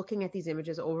keep looking at these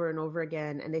images over and over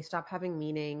again, and they stop having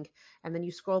meaning, and then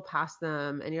you scroll past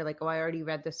them and you're like, oh, I already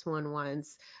read this one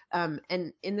once. And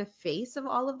in the face of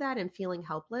all of that and feeling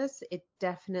helpless, it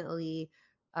definitely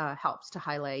helps to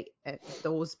highlight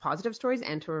those positive stories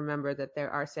and to remember that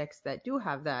there are Sikhs that do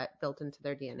have that built into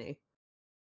their DNA.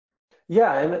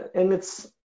 Yeah, and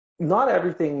it's not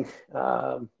everything.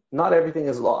 Not everything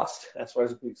is lost as far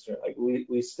as we're concerned. Like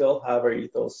we still have our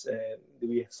ethos, and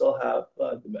we still have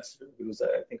domestic views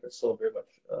that I think are still very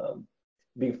much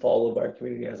being followed by our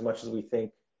community as much as we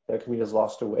think that our community has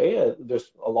lost their way.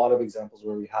 There's a lot of examples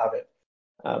where we haven't.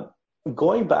 Um,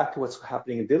 Going back to what's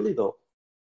happening in Delhi, though,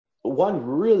 one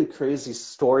really crazy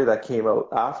story that came out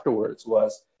afterwards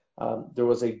was there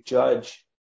was a judge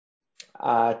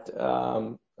at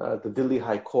the Delhi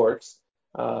High Courts,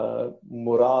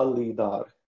 Muralidhar,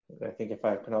 I think if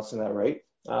I'm pronouncing that right,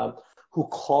 who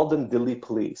called in Delhi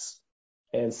police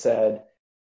and said,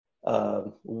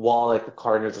 while like the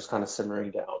carnage was kind of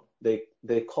simmering down,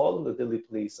 they called in the Delhi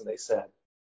police and they said,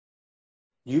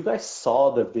 "You guys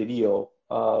saw the video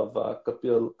of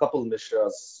Kapil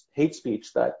Mishra's hate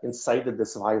speech that incited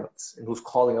this violence and who's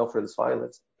calling out for this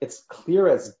violence. It's clear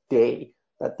as day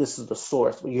that this is the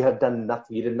source, but you have done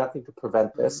nothing. You did nothing to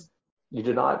prevent Mm. this. You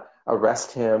did not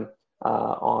arrest him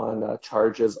on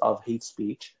charges of hate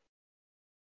speech.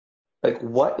 Like,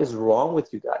 what is wrong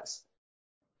with you guys?"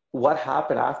 What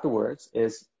happened afterwards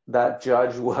is that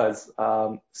judge was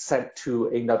sent to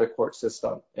another court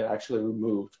system and actually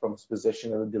removed from his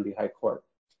position in the Delhi High Court.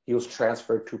 He was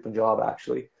transferred to Punjab,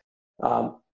 actually.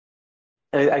 Um,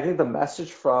 and I think the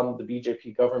message from the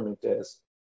BJP government is,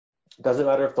 it doesn't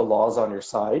matter if the law is on your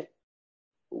side,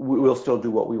 we'll still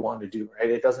do what we want to do, right?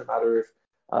 It doesn't matter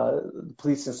if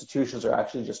police institutions are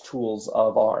actually just tools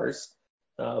of ours.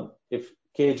 If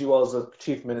Kejriwal is the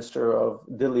chief minister of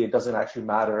Delhi, it doesn't actually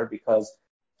matter because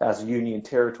as a union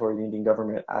territory, the Indian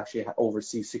government actually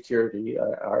oversees security,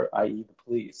 i.e. the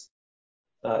police.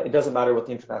 It doesn't matter what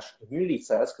the international community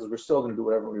says because we're still going to do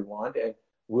whatever we want and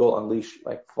we'll unleash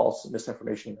like false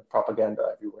misinformation and propaganda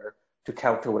everywhere to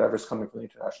counter whatever's coming from the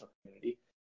international community,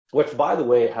 which, by the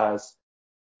way, has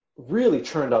really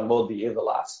turned on Modi in the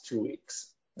last 2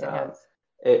 weeks. It has.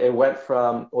 It went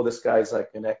from, oh, this guy's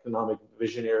like an economic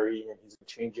visionary and he's going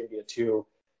to change India too.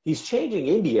 He's changing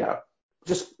India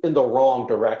just in the wrong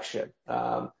direction.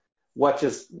 Which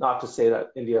is not to say that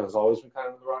India has always been kind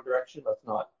of in the wrong direction. Let's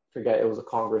not forget it was a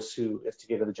Congress who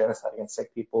instigated the genocide against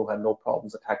Sikh people, who had no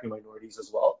problems attacking minorities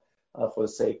as well for the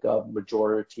sake of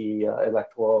majority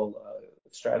electoral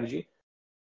strategy.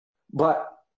 But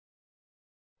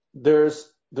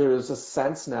there's a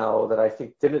sense now that I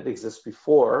think didn't exist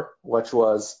before, which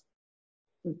was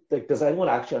like, does anyone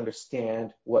actually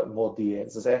understand what Modi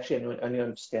is? Does anyone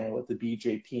understand what the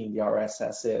BJP and the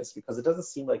RSS is? Because it doesn't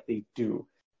seem like they do.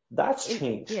 That's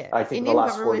changed, Yeah, I think, in the Indian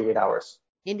last government 48 hours.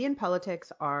 Indian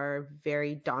politics are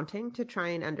very daunting to try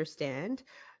and understand.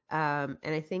 And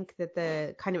I think that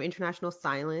the kind of international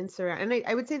silence around, and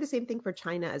I would say the same thing for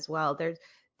China as well. There's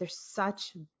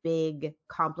such big,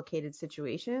 complicated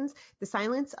situations. The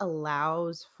silence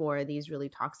allows for these really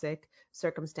toxic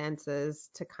circumstances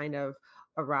to kind of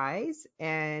arise,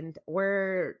 and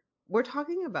we're we're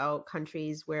talking about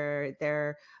countries where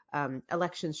their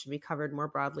elections should be covered more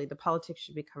broadly, the politics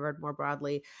should be covered more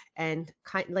broadly, and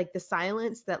like the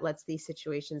silence that lets these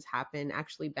situations happen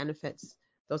actually benefits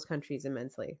those countries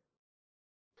immensely.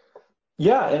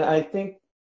 Yeah, and I think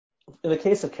in the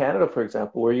case of Canada, for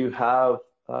example, where you have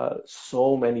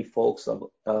so many folks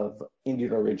of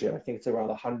Indian origin, I think it's around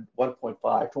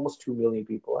 1.5 to almost 2 million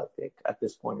people, I think, at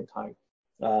this point in time,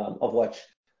 of which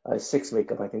six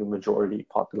make up, I think, a majority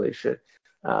population.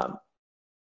 Um,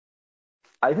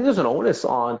 I think there's an onus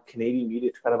on Canadian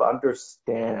media to kind of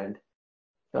understand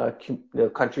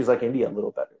countries like India a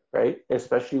little better, right?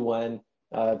 Especially when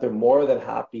they're more than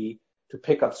happy to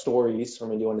pick up stories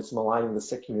from India when it's maligning the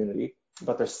Sikh community,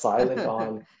 but they're silent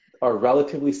on, or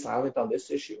relatively silent on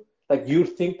this issue. Like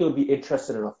you'd think they would be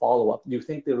interested in a follow-up. You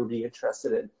think they would be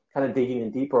interested in kind of digging in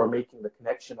deeper or making the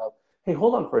connection of, hey,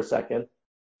 hold on for a second.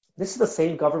 This is the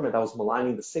same government that was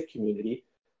maligning the Sikh community,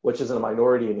 which is a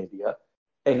minority in India.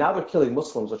 And now they're killing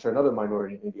Muslims, which are another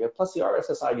minority in India. Plus, the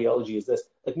RSS ideology is this.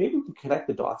 Like maybe we can connect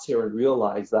the dots here and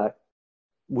realize that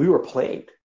we were played.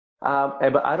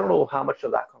 But I don't know how much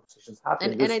of that conversation is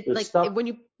happening. And I There's like stuff.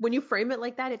 when you frame it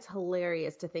like that, it's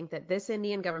hilarious to think that this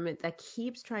Indian government that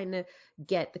keeps trying to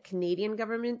get the Canadian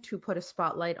government to put a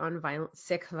spotlight on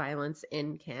Sikh violence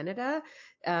in Canada,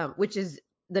 which is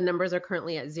the numbers are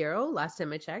currently at zero. Last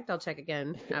time I checked, I'll check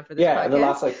again after this Yeah, in the podcast.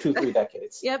 last like 2, 3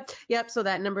 decades. Yep. So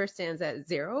that number stands at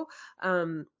zero.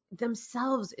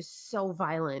 Themselves is so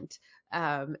violent,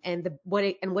 and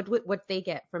what they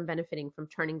get from benefiting from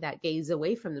turning that gaze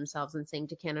away from themselves and saying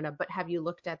to Canada, but have you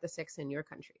looked at the Sikhs in your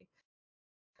country?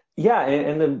 Yeah,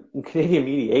 and the Canadian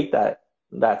media ate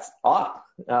that's up.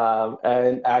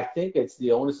 And I think it's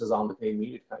the onus is on the Canadian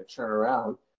media to kind of turn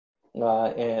around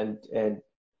and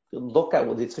look at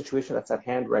what the situation that's at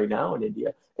hand right now in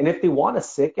India. And if they want a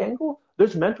Sikh angle,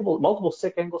 there's multiple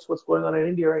Sikh angles to what's going on in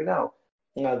India right now.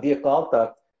 The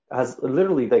Akal has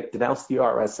literally like denounced the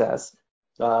RSS,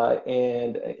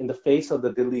 and in the face of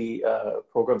the Delhi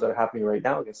programs that are happening right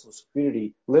now against Muslim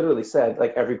community, literally said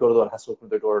like every Gurdwara has to open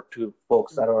their door to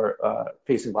folks that are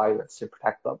facing violence to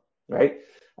protect them, right?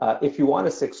 If you want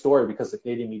a Sikh story, because the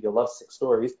Canadian media loves Sikh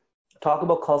stories, talk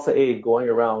about Khalsa Aid going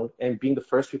around and being the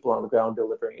first people on the ground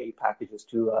delivering aid packages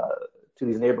to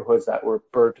these neighborhoods that were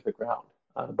burned to the ground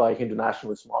by Hindu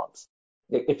nationalist mobs.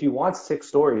 If you want Sikh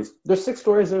stories, there's Sikh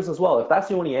stories there as well. If that's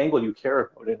the only angle you care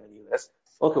about in any of this,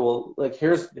 okay, well, like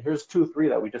here's 2, 3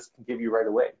 that we just can give you right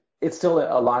away. It's still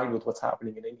aligned with what's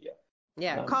happening in India.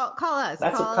 Yeah, Um, call us.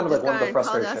 that's Call kind of like just one of the call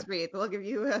frustration. us, Breathe. We'll give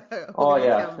you Oh some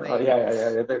yeah, money.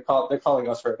 yeah. They're calling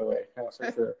us right away, yeah,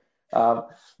 for sure. They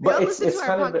But all listen to it's our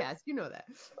kind of podcast. You know that.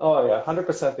 oh yeah,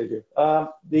 100% they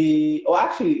do.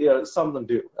 Actually, some of them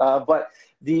do. But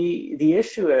the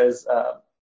issue is,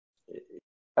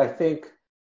 I think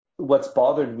what's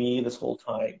bothered me this whole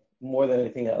time more than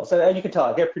anything else, and you can tell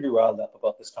I get pretty riled up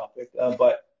about this topic.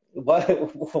 But what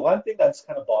one thing that's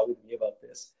kind of bothered me about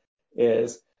this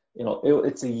is,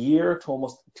 it's a year to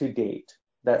almost to date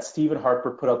that Stephen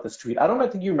Harper put out this tweet. I don't know, I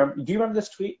think you remember. Do you remember this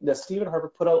tweet that Stephen Harper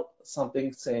put out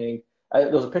something saying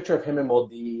there was a picture of him and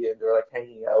Modi and they're like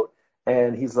hanging out,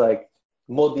 and he's like,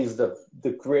 Modi's the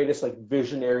greatest like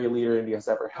visionary leader India has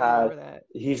ever I remember had. that.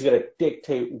 He's gonna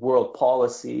dictate world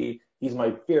policy. He's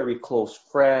my very close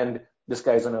friend. This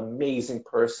guy's an amazing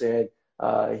person.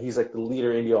 He's like the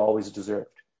leader India always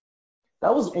deserved.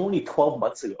 That was only 12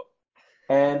 months ago.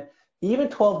 And even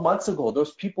 12 months ago,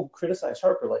 those people who criticized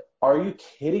Harper, like, are you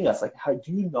kidding us? Like, how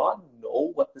do you not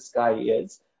know what this guy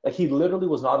is? Like, he literally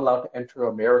was not allowed to enter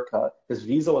America. His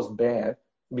visa was banned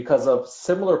because of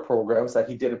similar programs that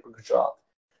he did in Punjab.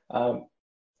 Um,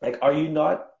 like, are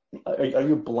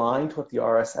you blind to what the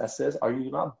RSS is? Are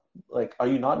you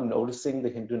not noticing the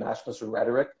Hindu nationalist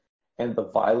rhetoric and the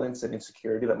violence and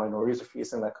insecurity that minorities are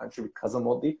facing in that country because of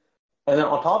Modi? And then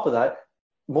on top of that,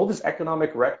 Modi's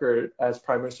economic record as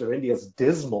Prime Minister of India is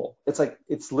dismal.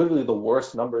 It's literally the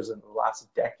worst numbers in the last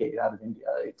decade out of India.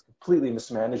 It's completely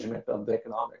mismanagement of the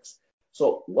economics.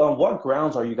 So on what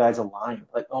grounds are you guys aligned?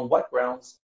 Like on what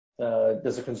grounds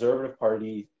does the Conservative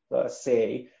Party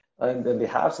say, and then they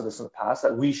have said this in the past,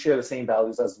 that we share the same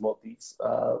values as Modi's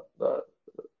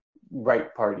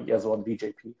right party, as well as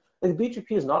BJP? Like the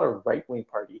BJP is not a right-wing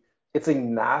party. It's a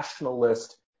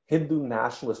nationalist, Hindu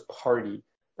nationalist party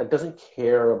that doesn't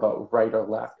care about right or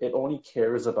left. It only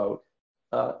cares about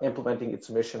implementing its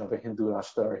mission of a Hindu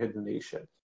Rashtra or Hindu nation.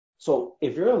 So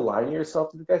if you're aligning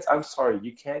yourself to the guys, I'm sorry,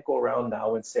 you can't go around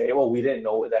now and say, well, we didn't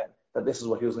know then that this is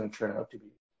what he was going to turn out to be.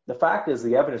 The fact is,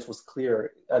 the evidence was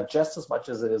clear just as much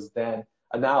as it is then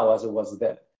now as it was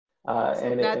then, So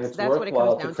and that's it's what it comes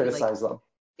worthwhile to down to. Like criticize them.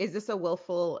 Is this a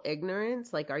willful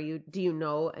ignorance? Like, do you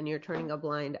know and you're turning a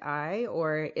blind eye,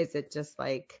 or is it just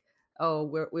like, oh,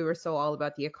 we were so all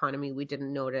about the economy, we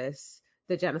didn't notice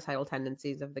the genocidal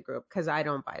tendencies of the group? Because I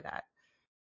don't buy that.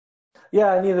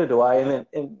 Yeah, neither do I.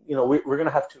 And we're going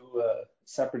to have two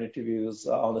separate interviews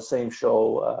on the same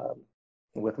show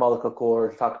with Malik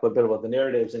Kaur to talk a bit about the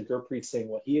narratives and Gurpreet Singh,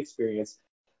 what he experienced.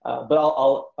 But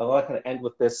I want to kind of end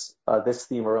with this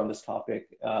theme around this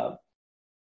topic.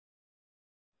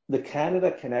 The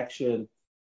Canada connection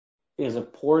is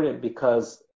important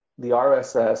because the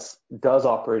RSS does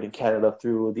operate in Canada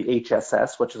through the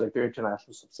HSS, which is like their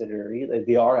international subsidiary.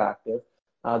 They are active.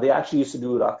 They actually used to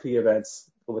do Dakri events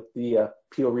with the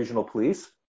Peel Regional Police.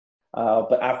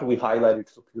 But after we highlighted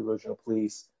to the Peel Regional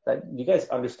Police that you guys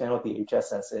understand what the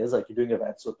HSS is, like you're doing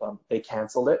events with them, they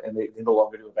canceled it and they no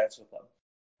longer do events with them.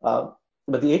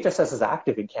 But the HSS is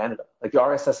active in Canada. Like the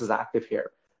RSS is active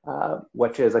here,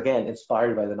 which is again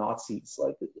inspired by the Nazis.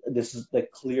 Like this is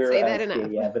like clear Say that as enough.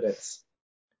 day evidence.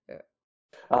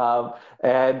 Yeah.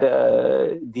 And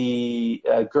the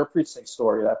Gurpreet Singh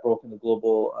story that broke in the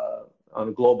global on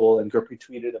the global, and Gurpreet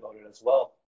tweeted about it as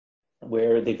well,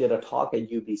 where they did a talk at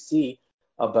UBC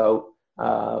about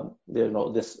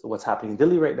this what's happening in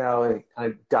Delhi right now, and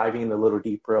kind of diving in a little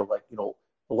deeper of like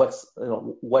what's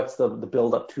the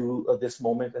build up to this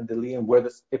moment in Delhi and where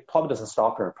this it probably doesn't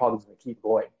stop here, it probably is going to keep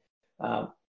going.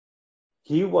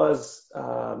 He was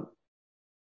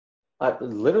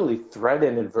literally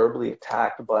threatened and verbally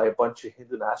attacked by a bunch of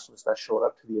Hindu nationalists that showed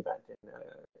up to the event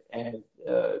and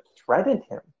threatened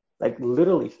him, like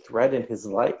literally threatened his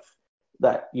life.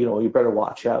 That you better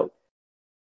watch out.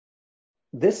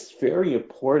 This is very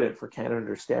important for Canada to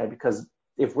understand because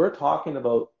if we're talking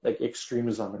about like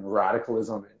extremism and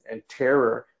radicalism and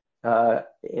terror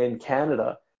in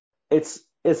Canada, it's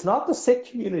not the Sikh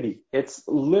community. It's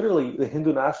literally the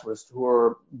Hindu nationalists who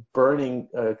are burning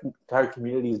entire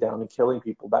communities down and killing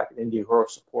people back in India, who are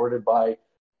supported by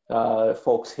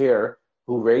folks here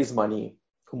who raise money,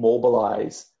 who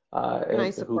mobilize, And I and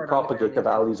who support on the propagate ground the in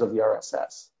Delhi. values of the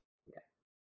RSS. Yeah.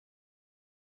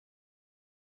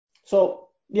 So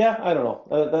yeah, I don't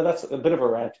know. That's a bit of a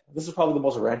rant. This is probably the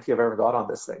most ranty I've ever got on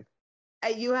this thing.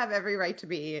 You have every right to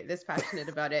be this passionate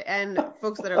about it. And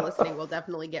folks that are listening will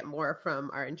definitely get more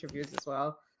from our interviews as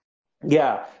well.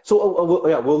 Yeah. So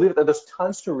we'll leave it there. There's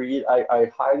tons to read.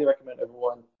 I highly recommend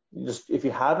everyone just if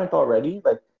you haven't already,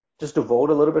 like just devote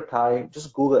a little bit of time,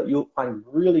 just Google it. You'll find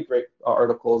really great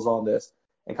articles on this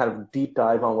and kind of deep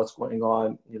dive on what's going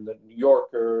on in the New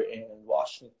Yorker and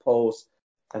Washington Post.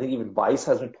 I think even Vice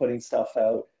has been putting stuff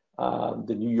out.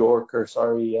 The New Yorker,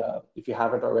 sorry, if you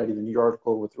haven't already, the New York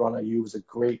article with Ron Ayub was a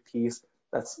great piece.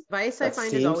 Vice, I That find,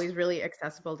 is seems always really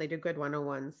accessible. They do good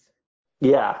 101s.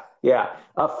 Yeah, yeah.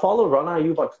 Follow Rana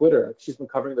Ayub on Twitter. She's been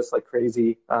covering this like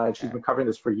crazy. She's Okay. been covering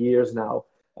this for years now.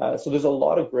 So there's a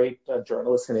lot of great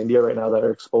journalists in India right now that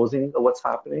are exposing what's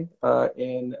happening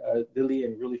in Delhi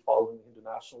and really following the Hindu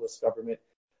nationalist government.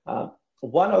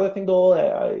 One other thing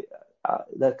though,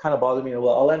 that kind of bothered me.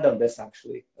 Well, I'll end on this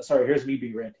actually. Sorry, here's me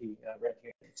being ranting.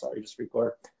 Sorry, just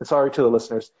record. Sorry to the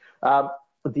listeners.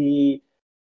 The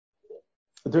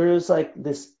There's like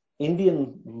this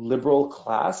Indian liberal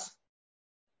class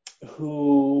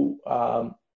who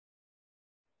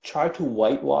tried to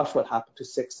whitewash what happened to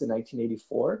Sikhs in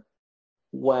 1984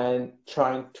 when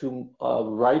trying to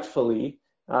rightfully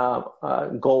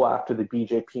go after the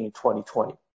BJP in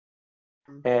 2020.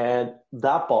 Mm. And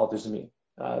that bothers me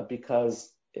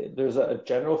because there's a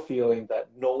general feeling that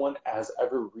no one has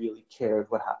ever really cared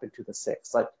what happened to the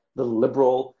Sikhs. Like the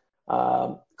liberal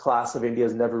class of India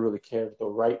has never really cared. The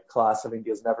right class of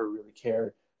India has never really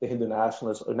cared. The Hindu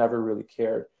nationalists have never really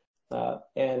cared.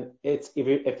 And if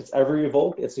it's ever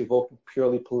evoked, it's evoked in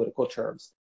purely political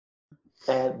terms.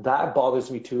 And that bothers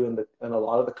me too in a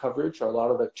lot of the coverage or a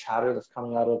lot of the chatter that's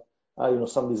coming out of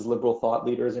some of these liberal thought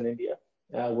leaders in India,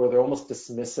 where they're almost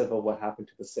dismissive of what happened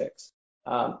to the Sikhs,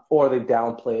 or they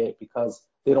downplay it because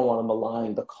they don't want to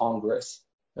malign the Congress,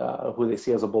 who they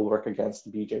see as a bulwark against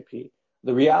the BJP.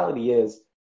 The reality is,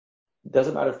 it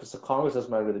doesn't matter if it's the Congress,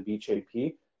 doesn't matter the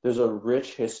BJP. There's a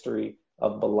rich history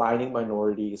of maligning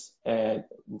minorities and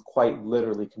quite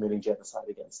literally committing genocide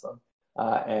against them.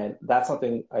 And that's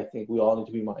something I think we all need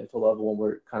to be mindful of when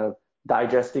we're kind of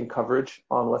digesting coverage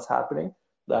on what's happening,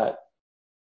 that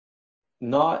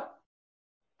not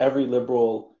every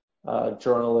liberal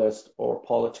journalist or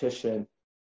politician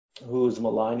who's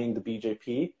maligning the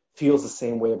BJP feels the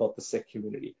same way about the Sikh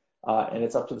community. And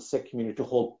it's up to the Sikh community to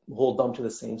hold them to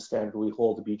the same standard we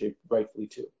hold the BJP rightfully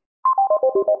to.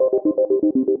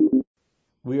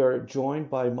 We are joined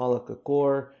by Malik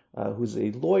Kaur, who's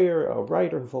a lawyer, a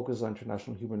writer who focuses on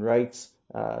international human rights,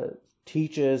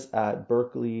 teaches at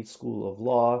Berkeley School of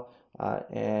Law,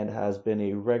 and has been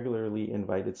a regularly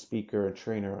invited speaker and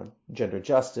trainer on gender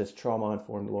justice,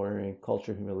 trauma-informed lawyering,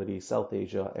 culture, humility, South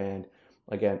Asia, and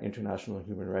again, international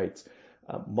human rights.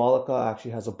 Malika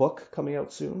actually has a book coming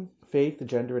out soon, Faith,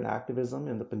 Gender, and Activism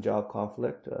in the Punjab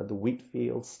Conflict, The Wheat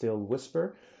Fields Still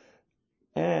Whisper.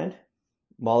 And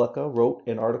Malika wrote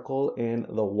an article in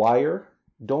The Wire,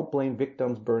 Don't Blame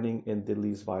Victims Burning in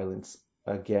Delhi's Violence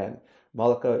Again.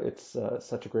 Malika, it's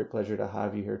such a great pleasure to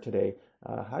have you here today.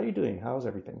 How are you doing? How's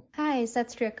everything? Hi,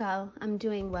 Sat Sri Akal. I'm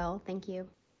doing well, thank you.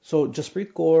 So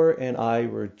Jasprit Kaur and I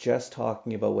were just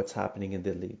talking about what's happening in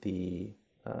Delhi,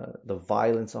 the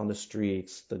violence on the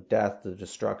streets, the death, the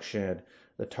destruction,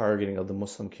 the targeting of the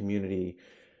Muslim community.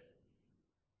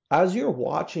 As you're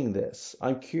watching this,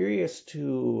 I'm curious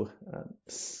to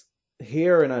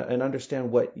hear and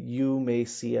understand what you may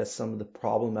see as some of the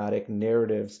problematic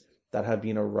narratives that have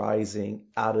been arising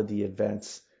out of the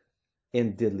events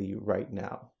in Delhi right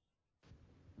now.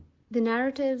 The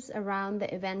narratives around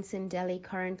the events in Delhi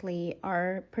currently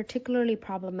are particularly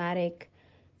problematic,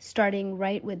 starting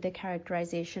right with the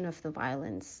characterization of the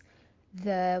violence.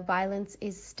 The violence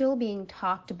is still being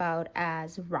talked about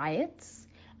as riots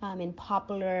in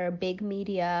popular big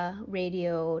media,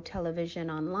 radio, television,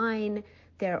 online.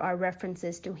 There are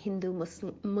references to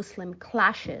Hindu-Muslim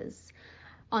clashes.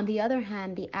 On the other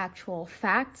hand, the actual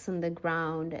facts on the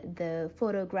ground, the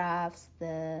photographs,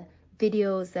 the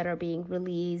videos that are being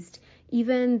released,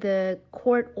 even the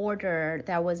court order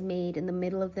that was made in the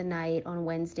middle of the night on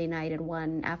Wednesday night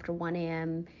after 1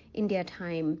 a.m. India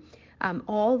time,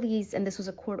 all these, and this was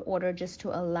a court order just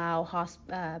to allow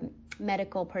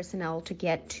medical personnel to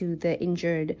get to the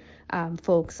injured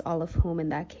folks, all of whom in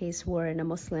that case were in a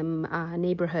Muslim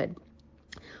neighborhood.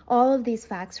 All of these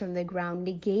facts from the ground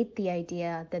negate the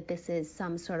idea that this is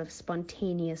some sort of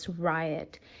spontaneous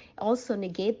riot. Also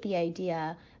negate the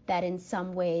idea that in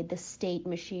some way the state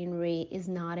machinery is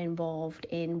not involved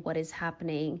in what is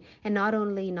happening. And not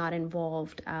only not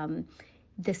involved,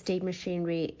 the state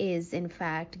machinery is, in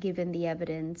fact, given the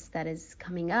evidence that is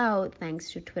coming out,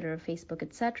 thanks to Twitter, Facebook,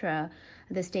 etc.,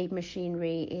 the state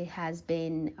machinery has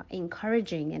been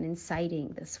encouraging and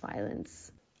inciting this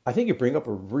violence. I think you bring up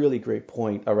a really great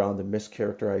point around the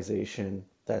mischaracterization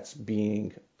that's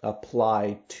being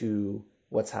applied to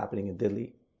what's happening in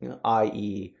Delhi,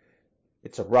 i.e.,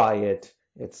 it's a riot,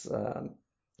 it's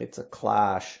a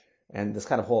clash, and this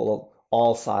kind of whole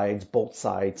all sides, both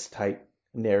sides type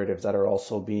narratives that are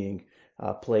also being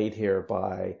played here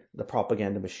by the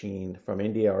propaganda machine from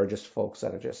India, or just folks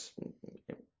that are just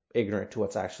ignorant to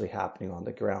what's actually happening on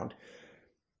the ground.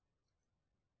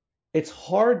 It's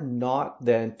hard not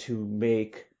then to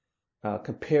make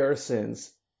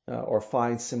comparisons or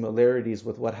find similarities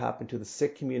with what happened to the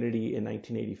Sikh community in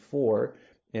 1984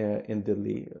 in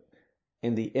Delhi,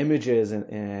 in the images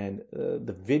and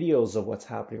the videos of what's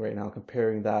happening right now,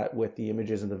 comparing that with the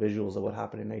images and the visuals of what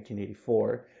happened in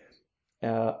 1984,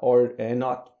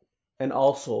 and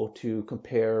also to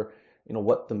compare,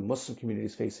 what the Muslim community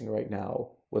is facing right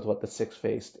now with what the Sikhs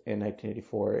faced in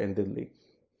 1984 in Delhi.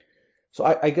 So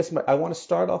I guess I want to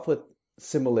start off with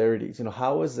similarities.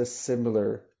 How is this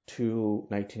similar to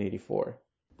 1984?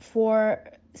 For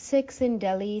Sikhs in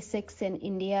Delhi, Sikhs in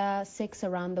India, Sikhs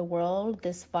around the world,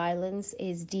 this violence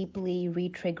is deeply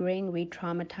re-triggering,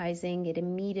 re-traumatizing. It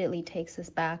immediately takes us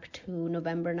back to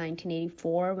November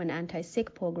 1984 when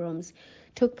anti-Sikh pogroms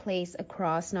took place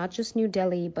across not just New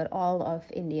Delhi but all of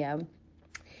India.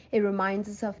 It reminds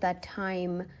us of that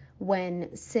time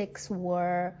when Sikhs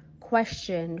were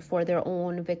questioned for their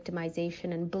own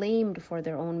victimization and blamed for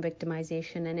their own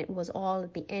victimization, and it was all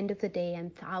at the end of the day,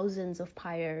 and thousands of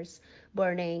pyres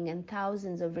burning and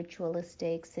thousands of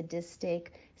ritualistic,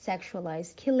 sadistic,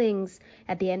 sexualized killings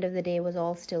at the end of the day was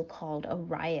all still called a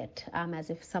riot, as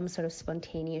if some sort of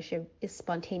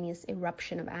spontaneous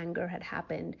eruption of anger had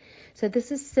happened. So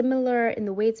this is similar in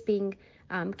the way it's being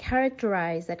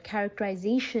characterized. That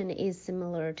characterization is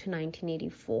similar to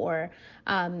 1984.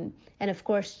 And of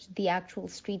course, the actual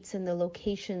streets and the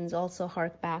locations also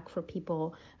hark back for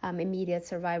people, immediate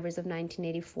survivors of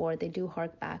 1984. They do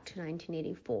hark back to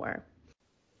 1984.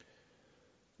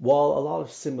 While a lot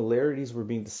of similarities were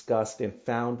being discussed and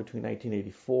found between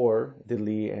 1984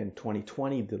 Delhi and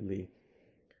 2020 Delhi,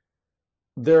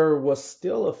 there was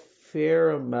still a fair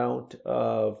amount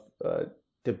of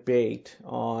debate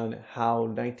on how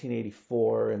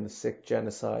 1984 and the Sikh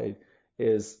genocide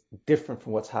is different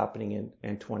from what's happening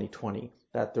in 2020.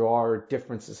 That there are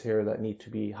differences here that need to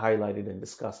be highlighted and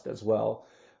discussed as well.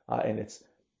 And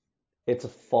it's a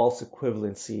false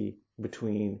equivalency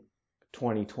between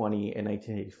 2020 and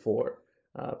 1984,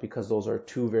 because those are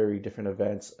two very different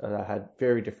events that had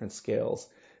very different scales.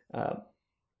 Uh,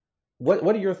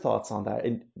 what are your thoughts on that?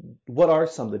 And what are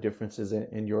some of the differences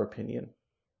in your opinion?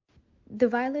 The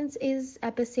violence is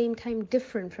at the same time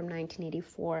different from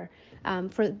 1984.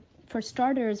 For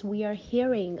starters, we are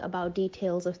hearing about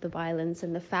details of the violence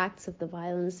and the facts of the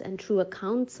violence and true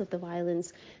accounts of the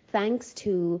violence thanks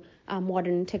to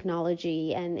modern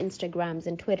technology and Instagrams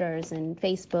and Twitters and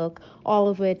Facebook, all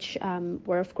of which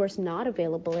were, of course, not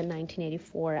available in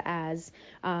 1984 as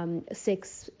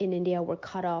Sikhs in India were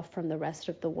cut off from the rest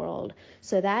of the world.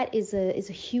 So that is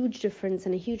a huge difference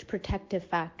and a huge protective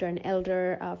factor. An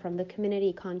elder from the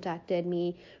community contacted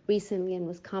me recently and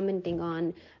was commenting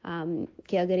on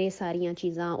कि अगर ये सारियां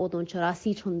चीज़ां उदों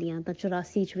 84 च होंदियां तां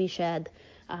 84 च भी शायद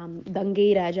दंगे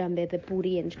ही रह जांदे ते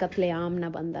पूरी इंच कत्लेआम ना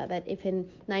बनदा. That if in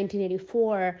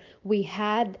 1984 we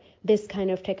had this kind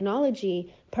of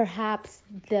technology, perhaps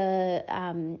the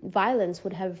violence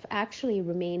would have actually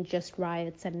remained just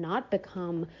riots and not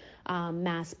become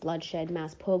mass bloodshed,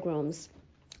 mass pogroms.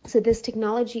 So this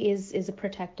technology is a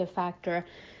protective factor.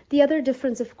 The other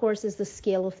difference, of course, is the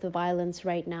scale of the violence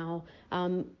right now.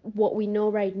 What we know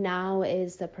right now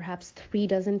is that perhaps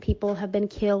 36 people have been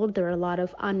killed. There are a lot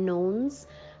of unknowns.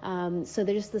 So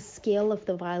there's the scale of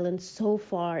the violence so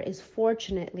far is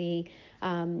fortunately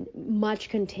much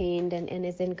contained and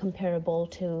is incomparable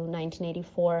to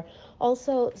 1984.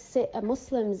 Also,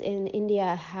 Muslims in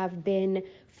India have been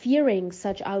fearing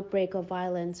such outbreak of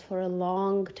violence for a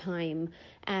long time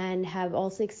and have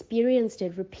also experienced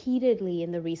it repeatedly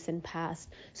in the recent past.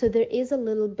 So there is a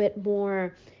little bit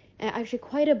more, actually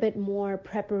quite a bit more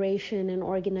preparation and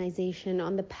organization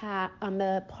on the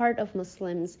part of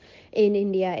Muslims in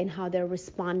India in how they're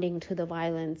responding to the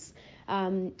violence.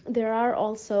 There are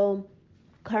also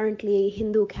currently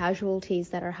Hindu casualties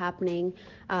that are happening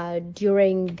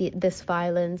during this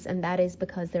violence, and that is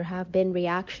because there have been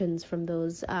reactions from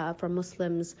those from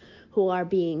Muslims who are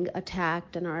being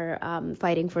attacked and are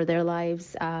fighting for their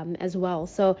lives as well.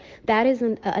 So that is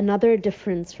another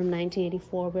difference from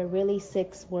 1984, where really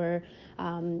Sikhs were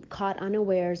caught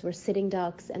unawares, were sitting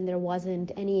ducks, and there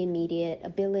wasn't any immediate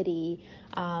ability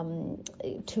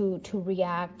to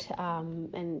react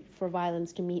and for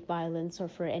violence to meet violence, or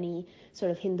for any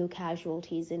sort of Hindu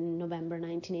casualties in November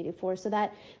 1984. So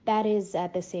that is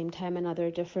at the same time another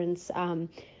difference.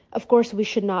 Of course, we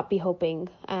should not be hoping,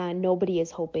 nobody is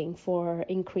hoping for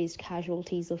increased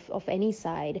casualties of any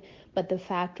side, but the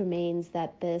fact remains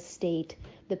that the state,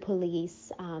 the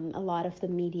police, a lot of the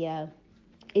media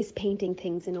is painting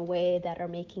things in a way that are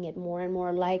making it more and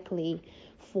more likely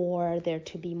for there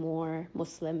to be more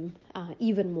Muslim,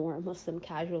 even more Muslim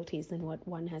casualties than what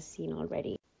one has seen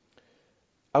already.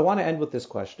 I want to end with this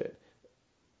question.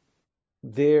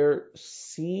 There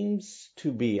seems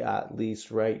to be, at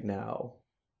least right now,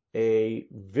 a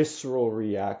visceral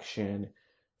reaction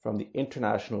from the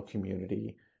international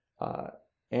community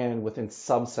and within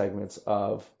some segments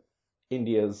of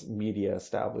India's media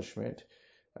establishment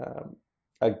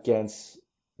against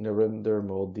Narendra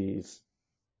Modi's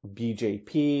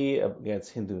BJP,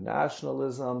 against Hindu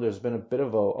nationalism. There's been a bit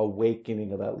of a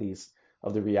awakening of, at least,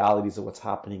 of the realities of what's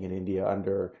happening in India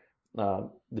under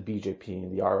the BJP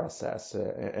and the RSS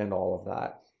and all of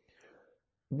that.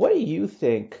 What do you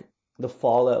think the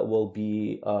fallout will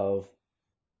be of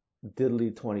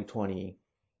Diddley 2020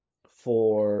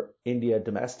 for India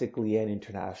domestically and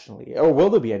internationally? Or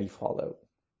will there be any fallout?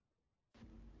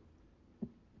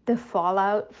 The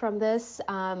fallout from this,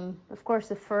 of course,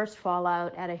 the first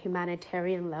fallout at a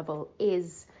humanitarian level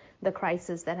is the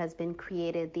crisis that has been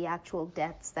created, the actual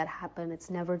deaths that happen. It's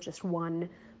never just one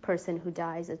person who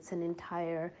dies, it's an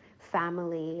entire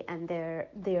family and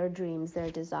their dreams,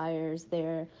 their desires,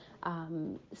 their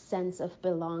sense of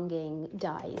belonging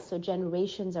dies. So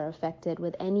generations are affected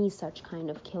with any such kind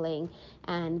of killing,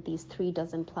 and these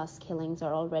 36+ killings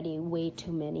are already way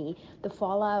too many. The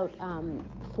fallout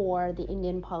for the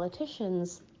Indian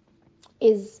politicians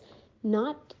is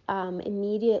not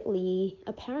immediately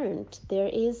apparent. There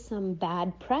is some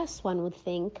bad press, one would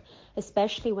think,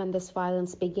 especially when this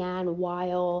violence began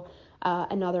while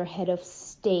another head of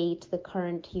state, the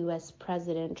current US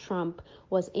President Trump,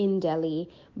 was in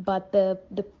Delhi. But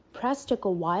the press took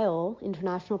a while,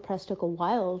 international press took a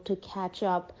while to catch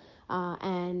up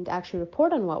and actually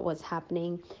report on what was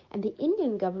happening. And the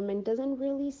Indian government doesn't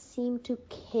really seem to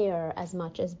care as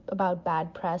much as about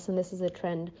bad press, and this is a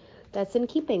trend that's in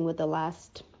keeping with the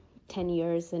last 10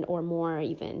 years or more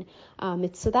even.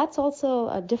 So that's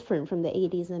also different from the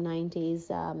 80s and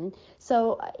 90s.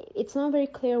 So it's not very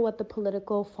clear what the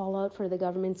political fallout for the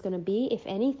government's going to be. If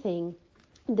anything,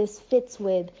 this fits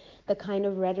with the kind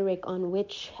of rhetoric on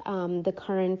which the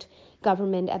current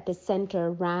government at the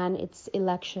center ran its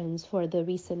campaigns for the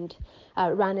recent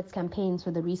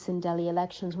Delhi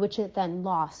elections, which it then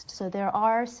lost. So there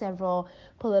are several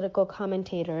political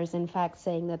commentators, in fact,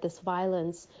 saying that this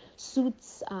violence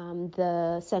suits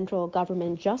the central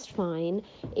government just fine,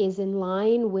 is in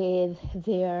line with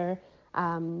their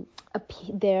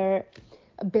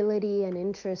ability and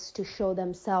interest to show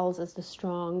themselves as the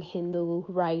strong Hindu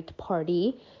right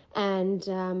party, and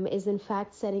is in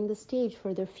fact setting the stage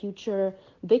for their future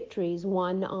victories,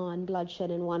 one on bloodshed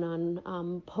and one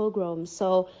on pogroms.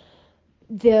 So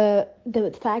the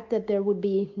fact that there would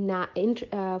be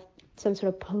some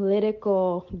sort of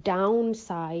political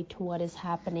downside to what is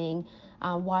happening,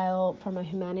 while from a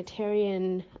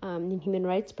humanitarian human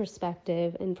rights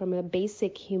perspective and from a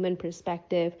basic human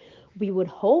perspective, we would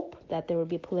hope that there would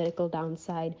be political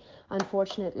downside.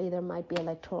 Unfortunately, there might be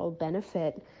electoral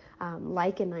benefit,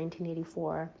 like in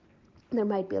 1984. There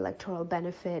might be electoral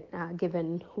benefit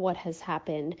given what has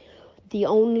happened. The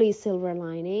only silver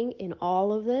lining in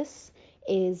all of this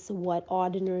is what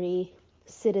ordinary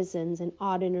citizens and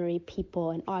ordinary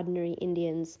people and ordinary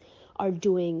Indians are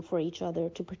doing for each other,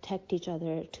 to protect each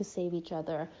other, to save each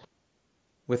other.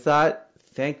 With that,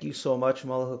 thank you so much,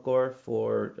 Malika Kaur,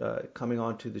 for coming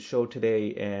on to the show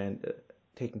today and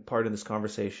taking part in this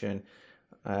conversation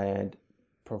and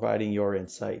providing your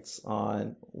insights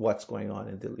on what's going on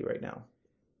in Delhi right now.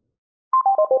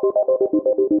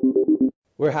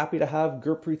 We're happy to have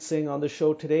Gurpreet Singh on the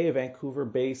show today, a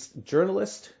Vancouver-based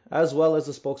journalist, as well as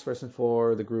a spokesperson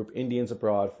for the group Indians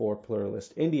Abroad for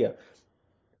Pluralist India.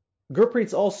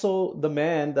 Gurpreet's also the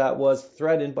man that was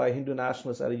threatened by Hindu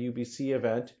nationalists at a UBC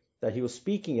event that he was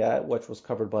speaking at, which was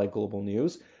covered by Global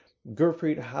News.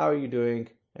 Gurpreet, how are you doing?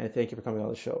 And thank you for coming on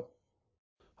the show.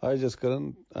 Hi,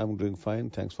 Jaskaran. I'm doing fine.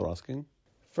 Thanks for asking.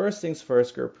 First things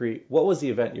first, Gurpreet, what was the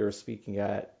event you were speaking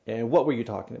at, and what were you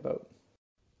talking about?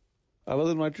 I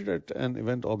was invited at an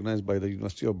event organized by the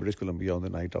University of British Columbia on the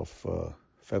night of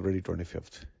February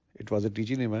 25th. It was a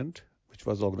teaching event which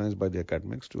was organized by the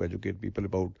academics to educate people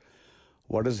about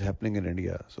what is happening in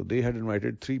India. So they had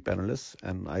invited 3 panelists,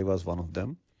 and I was one of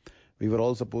them. We were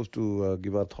all supposed to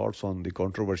give our thoughts on the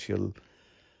controversial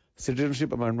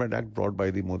Citizenship Amendment Act brought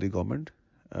by the Modi government,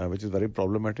 which is very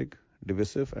problematic,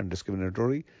 divisive and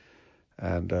discriminatory.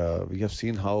 And we have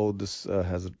seen how this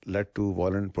has led to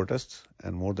violent protests,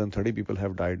 and more than 30 people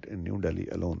have died in New Delhi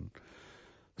alone.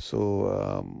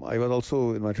 So I was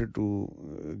also invited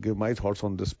to give my thoughts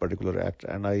on this particular act,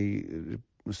 and I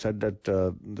said that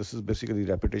this is basically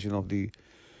repetition of the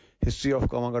history of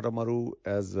Kamagata Maru,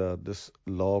 as this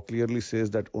law clearly says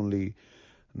that only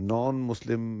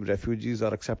non-Muslim refugees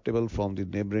are acceptable from the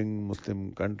neighboring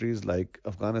Muslim countries like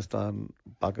Afghanistan,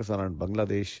 Pakistan and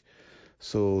Bangladesh.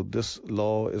 So this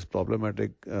law is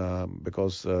problematic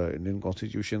because Indian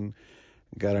Constitution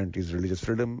guarantees religious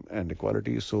freedom and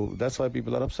equality. So that's why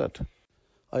people are upset.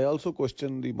 I also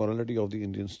question the morality of the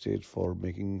Indian state for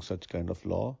making such kind of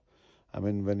law. I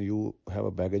mean, when you have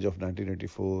a baggage of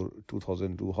 1984,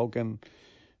 2002, how can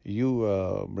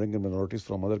you bring in minorities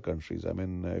from other countries? I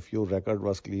mean, if your record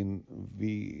was clean,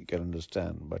 we can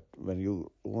understand. But when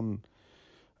your own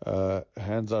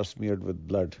hands are smeared with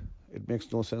blood, it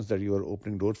makes no sense that you are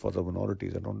opening doors for the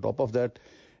minorities. And on top of that,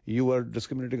 you are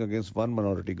discriminating against one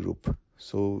minority group,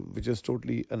 so which is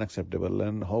totally unacceptable.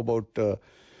 And how about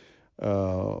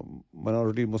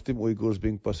minority Muslim Uyghurs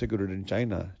being persecuted in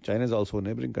China? China is also a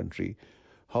neighboring country.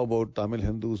 How about Tamil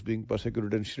Hindus being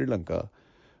persecuted in Sri Lanka?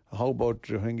 How about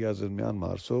Rohingyas in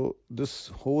Myanmar? So this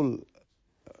whole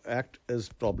act is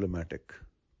problematic.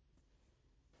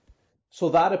 So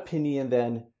that opinion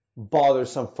then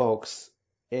bothers some folks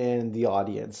in the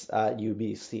audience at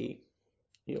UBC.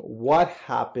 What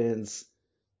happens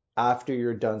after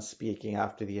you're done speaking,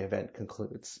 after the event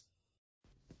concludes?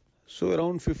 So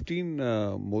around 15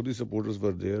 Modi supporters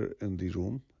were there in the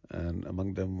room, and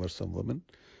among them were some women.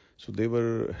 So they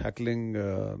were heckling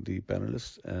the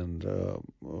panelists, and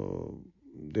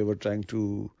they were trying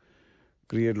to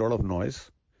create a lot of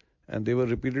noise. And they were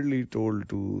repeatedly told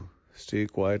to stay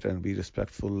quiet and be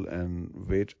respectful and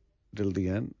wait till the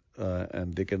end,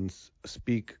 and they can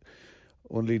speak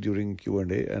only during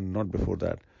Q&A and not before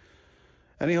that.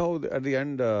 Anyhow, at the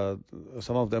end,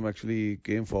 some of them actually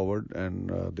came forward,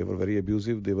 and they were very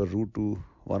abusive. They were rude to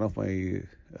one of my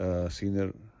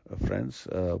senior friends,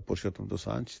 Purushottam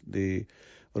Dosanjh. They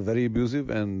were very abusive,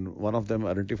 and one of them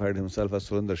identified himself as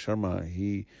Surinder Sharma.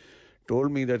 He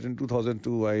told me that in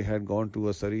 2002, I had gone to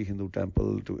a Sari Hindu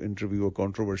temple to interview a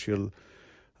controversial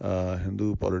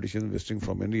Hindu politician visiting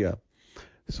from India.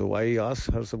 So I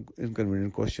asked her some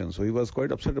inconvenient questions. So he was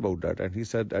quite upset about that. And he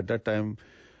said at that time,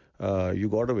 you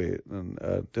got away, and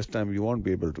this time you won't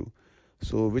be able to.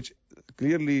 So which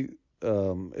clearly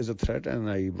is a threat. And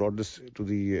I brought this to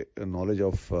the knowledge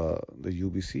of the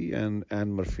UBC, and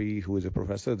Anne Murphy, who is a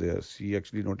professor there. She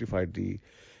actually notified the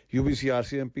UBC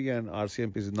RCMP, and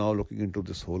RCMP is now looking into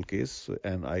this whole case.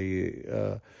 And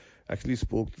I actually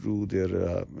spoke to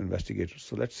their investigators.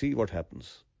 So let's see what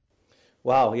happens.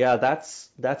 Wow, yeah,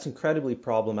 that's incredibly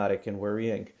problematic and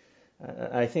worrying.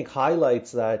 I think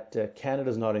highlights that Canada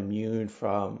is not immune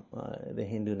from the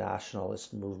Hindu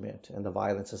nationalist movement and the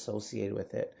violence associated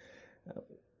with it.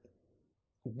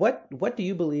 What do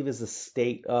you believe is the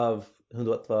state of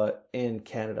Hindutva in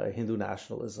Canada, Hindu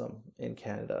nationalism in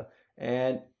Canada?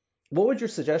 And what would your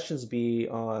suggestions be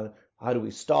on how do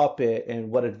we stop it, and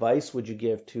what advice would you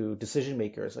give to decision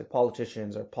makers like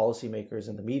politicians or policymakers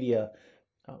in the media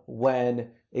when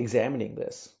examining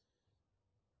this?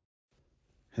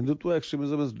 Hindutva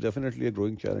extremism is definitely a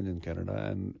growing challenge in Canada,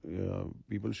 and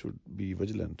people should be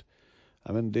vigilant.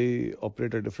 I mean, they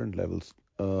operate at different levels.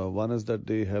 One is that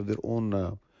they have their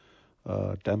own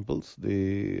temples.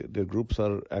 Their groups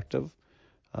are active.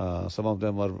 Some of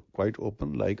them are quite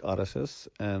open, like RSS,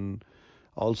 and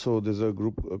also there's a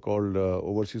group called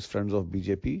Overseas Friends of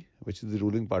BJP, which is the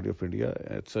ruling party of India.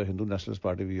 It's a Hindu nationalist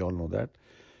party. We all know that.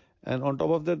 And on top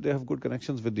of that, they have good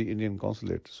connections with the Indian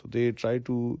consulate. So they try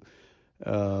to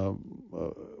uh,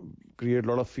 create a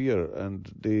lot of fear, and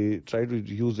they try to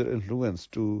use their influence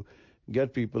to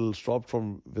get people stopped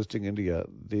from visiting India.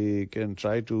 They can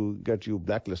try to get you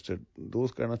blacklisted.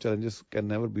 Those kind of challenges can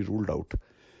never be ruled out.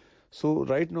 So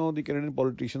right now, the Canadian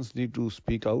politicians need to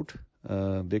speak out.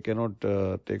 They cannot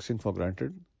take things for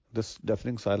granted. This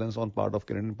deafening silence on part of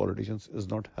Canadian politicians is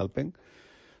not helping.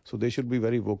 So they should be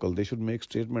very vocal. They should make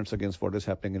statements against what is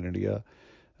happening in India.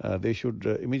 They should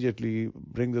immediately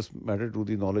bring this matter to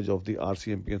the knowledge of the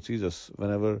RCMP and CSIS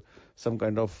whenever some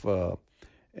kind of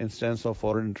instance of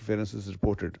foreign interference is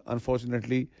reported.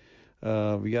 Unfortunately,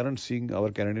 we aren't seeing our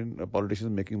Canadian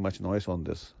politicians making much noise on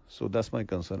this. So that's my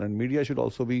concern. And media should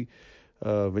also be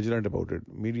vigilant about it.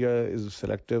 Media is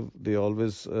selective. They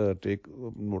always take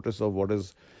notice of what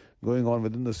is going on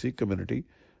within the Sikh community.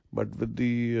 But with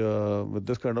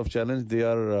this kind of challenge, they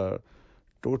are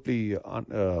totally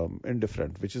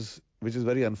indifferent, which is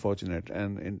very unfortunate.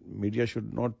 And media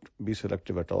should not be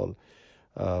selective at all.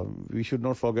 We should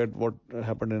not forget what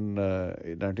happened in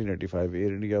 1985.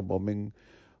 Air India bombing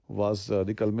was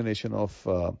the culmination of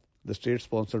the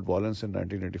state-sponsored violence in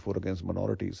 1984 against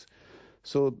minorities.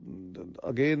 So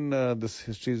again, this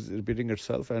history is repeating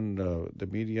itself, and the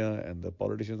media and the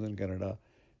politicians in Canada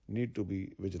need to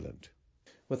be vigilant.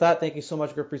 With that, thank you so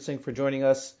much, Gurpreet Singh, for joining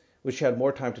us. Wish you had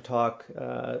more time to talk.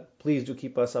 Please do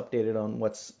keep us updated on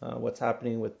what's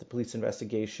happening with the police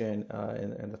investigation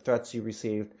and the threats you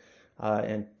received.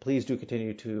 And please do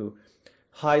continue to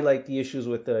highlight the issues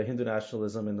with the Hindu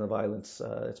nationalism and the violence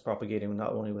it's propagating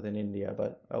not only within India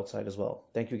but outside as well.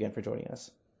 Thank you again for joining us.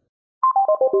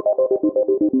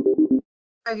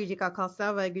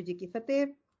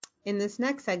 In this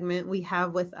next segment, we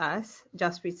have with us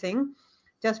Jaspreet Singh.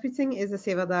 Jaspreet Singh is a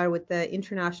Sevadar with the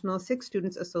International Sikh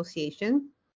Students Association.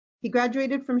 He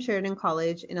graduated from Sheridan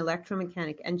College in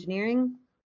electromechanic engineering,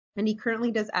 and he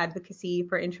currently does advocacy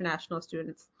for international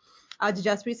students. ਅੱਜ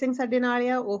ਜਸਪ੍ਰੀਤ ਸਿੰਘ ਸਾਡੇ ਨਾਲ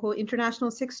ਆ ਉਹ international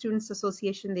ਸਿੱਖ students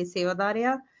association ਦੇ ਸੇਵਾਦਾਰ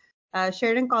ਆ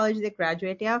ਸ਼ੇਰਡਨ college ਦੇ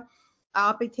graduate ਆ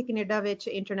ਆਪ ਇੱਥੇ ਕੈਨੇਡਾ ਵਿੱਚ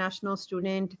ਇੰਟਰਨੈਸ਼ਨਲ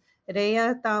ਸਟੂਡੈਂਟ ਰਹੇ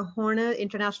ਆ ਤਾਂ ਹੁਣ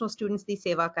ਇੰਟਰਨੈਸ਼ਨਲ ਸਟੂਡੈਂਟਸ ਦੀ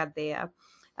ਸੇਵਾ ਕਰਦੇ ਆ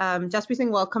Jaspreet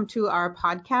Singh welcome to our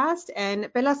podcast and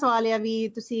ਪਹਿਲਾ ਸਵਾਲ ਆ ਵੀ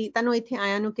ਤੁਸੀਂ ਤੁਹਾਨੂੰ ਇੱਥੇ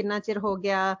ਆਇਆਂ ਨੂੰ ਕਿੰਨਾ ਚਿਰ ਹੋ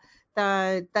ਗਿਆ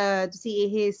ਤਾਂ ਤੁਸੀਂ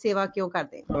ਇਹ ਸੇਵਾ ਕਿਉਂ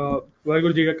ਕਰਦੇ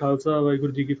ਵਾਹਿਗੁਰੂ ਜੀ ਕਾ ਖਾਲਸਾ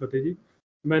ਵਾਹਿਗੁਰੂ ਜੀ ਕੀ ਫਤਿਹ ਜੀ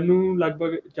ਮੈਨੂੰ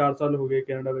ਲਗਭਗ 4 ਸਾਲ ਹੋ ਗਏ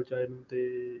ਕੈਨੇਡਾ ਵਿੱਚ ਆਏ ਨੂੰ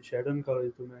ਤੇ ਸ਼ੈਰਡਨ ਕਾਲਜ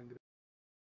ਤੋਂ ਮੈਂ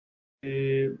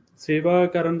ਤੇ ਸੇਵਾ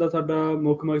ਕਰਨ ਦਾ ਸਾਡਾ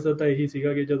ਮੁੱਖ ਮਕਸਦ ਤਾਂ ਇਹੀ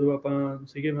ਸੀਗਾ ਕਿ ਜਦੋਂ ਆਪਾਂ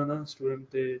ਸੀਗੇ ਨਾ ਸਟੂਡੈਂਟ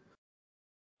ਤੇ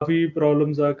ਕਾਫੀ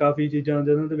ਪ੍ਰੋਬਲਮਸ ਆ ਕਾਫੀ ਚੀਜ਼ਾਂ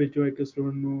ਜਿਹਨਾਂ ਦੇ ਵਿੱਚੋਂ ਇੱਕ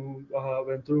ਸਟੂਡੈਂਟ ਨੂੰ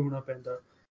ਵੈਂਥ ਥਰੂ ਹੋਣਾ ਪੈਂਦਾ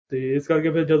ਤੇ ਇਸ ਕਰਕੇ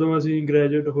ਫਿਰ ਜਦੋਂ ਅਸੀਂ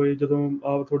ਗ੍ਰੈਜੂਏਟ ਹੋਏ ਜਦੋਂ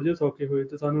ਆਪ ਥੋੜ੍ਹੇ ਜਿਹੇ ਸੌਖੇ ਹੋਏ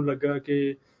ਤੇ ਸਾਨੂੰ ਲੱਗਾ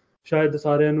ਕਿ ਸ਼ਾਇਦ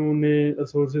ਸਾਰਿਆਂ ਨੂੰ ਉਨੇ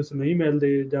ਰਿਸੋਰਸਿਸ ਨਹੀਂ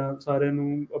ਮਿਲਦੇ ਜਾਂ ਸਾਰਿਆਂ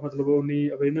ਨੂੰ ਮਤਲਬ ਉਨੀ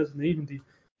ਅਵੇਅਰਨੈਸ ਨਹੀਂ ਹੁੰਦੀ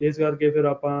ਇਸ ਕਰਕੇ ਫਿਰ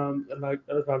ਆਪਾਂ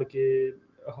ਰਲ ਕੇ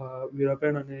ਵੀਰਾਂ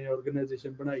ਭੈਣਾਂ ਨੇ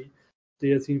ਆਰਗੇਨਾਈਜੇਸ਼ਨ ਬਣਾਈ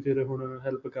ਤੇ ਅਸੀਂ ਫਿਰ ਹੁਣ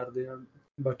ਹੈਲਪ ਕਰਦੇ ਹਾਂ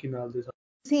ਬਾਕੀ ਨਾਲ ਦੇ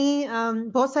ਅਸੀਂ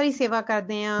ਬਹੁਤ ਸਾਰੀ ਸੇਵਾ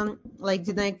ਕਰਦੇ ਹਾਂ ਲਾਈਕ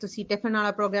ਜਿੱਦਾਂ ਇੱਕ ਤੁਸੀਂ ਟਿਫਨ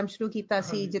ਵਾਲਾ ਪ੍ਰੋਗਰਾਮ ਸ਼ੁਰੂ ਕੀਤਾ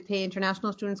ਸੀ ਜਿੱਥੇ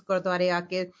ਇੰਟਰਨੈਸ਼ਨਲ ਸਟੂਡੈਂਟਸ ਗੁਰਦੁਆਰੇ ਆ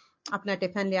ਕੇ ਆਪਣਾ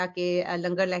ਟਿਫਨ ਲਿਆ ਕੇ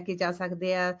ਲੰਗਰ ਲੈ ਕੇ ਜਾ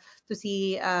ਸਕਦੇ ਆ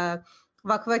ਤੁਸੀਂ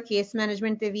ਵੱਖ-ਵੱਖ ਕੇਸ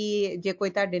ਮੈਨੇਜਮੈਂਟ ਤੇ ਵੀ ਜੇ ਕੋਈ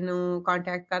ਤੁਹਾਡੇ ਨੂੰ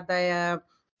ਕੰਟੈਕਟ ਕਰਦਾ ਆ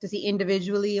ਤੁਸੀਂ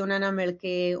ਇੰਡੀਵਿਜੂਅਲੀ ਉਹਨਾਂ ਨਾਲ ਮਿਲ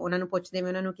ਕੇ ਉਹਨਾਂ ਨੂੰ ਪੁੱਛਦੇ ਵੀ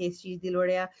ਉਹਨਾਂ ਨੂੰ ਕਿਸ ਚੀਜ਼ ਦੀ ਲੋੜ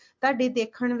ਆ, ਤੁਹਾਡੇ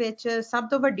ਦੇਖਣ ਵਿੱਚ ਸਭ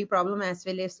ਤੋਂ ਵੱਡੀ ਪ੍ਰੋਬਲਮ ਇਸ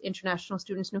ਵੇਲੇ ਇੰਟਰਨੈਸ਼ਨਲ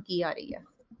ਸਟੂਡੈਂਟਸ ਨੂੰ ਕੀ ਆ ਰਹੀ ਹੈ?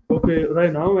 Okay,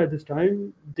 right now at this time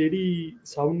ਜਿਹੜੀ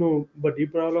ਸਭ ਨੂੰ ਵੱਡੀ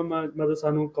ਪ੍ਰੋਬਲਮ ਆ, ਮਤਲਬ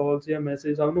ਸਾਨੂੰ ਕਾਲਸ ਜਾਂ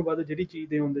ਮੈਸੇਜ ਸਭ ਨੂੰ ਵੱਧ ਜਿਹੜੀ ਚੀਜ਼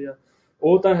ਦੇ ਆਉਂਦੇ ਆ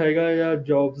ਉਹ ਤਾਂ ਹੈਗਾ ਆ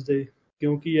ਜੌਬਸ ਦੇ,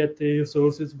 ਕਿਉਂਕਿ ਇੱਥੇ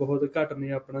ਰਿਸੋਰਸਿਸ ਬਹੁਤ ਘੱਟ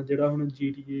ਨੇ। ਆਪਣਾ ਜਿਹੜਾ ਹੁਣ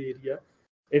GTA ਏਰੀਆ,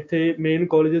 ਇੱਥੇ ਮੇਨ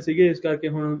ਕਾਲਜ ਸੀਗੇ, ਇਸ ਕਰਕੇ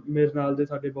ਹੁਣ ਮੇਰੇ ਨਾਲ ਦੇ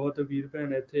ਸਾਡੇ ਬਹੁਤ ਵੀਰ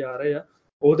ਭੈਣ ਇੱਥੇ ਆ ਰਹੇ ਆ।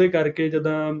 ਉਹਦੇ ਕਰਕੇ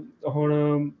ਜਿੱਦਾਂ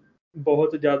ਹੁਣ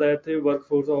ਬਹੁਤ ਜ਼ਿਆਦਾ ਇੱਥੇ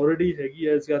ਵਰਕਫੋਰਸ ਆਲਰੇਡੀ ਹੈਗੀ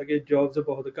ਆ, ਇਸ ਕਰਕੇ ਜੌਬਸ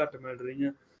ਬਹੁਤ ਘੱਟ ਮਿਲ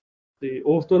ਰਹੀਆਂ। ਤੇ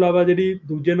ਉਸ ਤੋਂ ਇਲਾਵਾ ਜਿਹੜੀ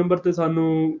ਦੂਜੇ ਨੰਬਰ ਤੇ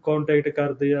ਸਾਨੂੰ ਕੰਟੈਕਟ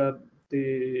ਕਰਦੇ ਆ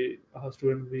ਤੇ ਆਹ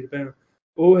ਸਟੂਡੈਂਟ ਵੀਰ ਭੈਣ,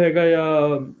 ਉਹ ਹੈਗਾ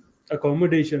ਆ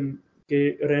ਅਕੋਮੋਡੇਸ਼ਨ,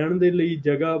 ਕਿ ਰਹਿਣ ਦੇ ਲਈ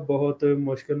ਜਗ੍ਹਾ ਬਹੁਤ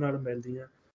ਮੁਸ਼ਕਿਲ ਨਾਲ ਮਿਲਦੀਆਂ,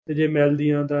 ਤੇ ਜੇ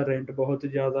ਮਿਲਦੀਆਂ ਤਾਂ ਰੈਂਟ ਬਹੁਤ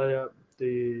ਜ਼ਿਆਦਾ ਆ।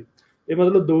 ਤੇ ਇਹ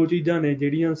ਮਤਲਬ ਦੋ ਚੀਜ਼ਾਂ ਨੇ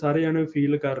ਜਿਹੜੀਆਂ ਸਾਰੇ ਜਣੇ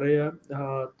ਫੀਲ ਕਰ ਰਹੇ ਆ।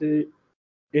 ਹਾਂ, ਤੇ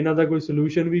ਇਹਨਾਂ ਦਾ ਕੋਈ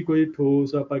ਸੋਲੂਸ਼ਨ ਵੀ ਕੋਈ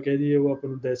ਠੋਸ ਆਪਾਂ ਕਹਿ ਦਈਏ ਉਹ ਆਪਾਂ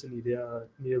ਨੂੰ ਦਿਸ ਨਹੀਂ ਰਿਹਾ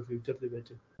ਨੀਅਰ ਫਿਊਚਰ ਦੇ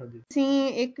ਵਿੱਚ। ਹਾਂਜੀ, ਤੁਸੀਂ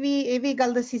ਇੱਕ ਵੀ ਇਹ ਵੀ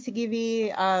ਗੱਲ ਦੱਸੀ ਸੀਗੀ ਵੀ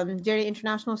ਜਿਹੜੇ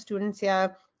ਇੰਟਰਨੈਸ਼ਨਲ ਸਟੂਡੈਂਟਸ ਆ,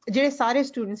 ਜਿਹੜੇ ਸਾਰੇ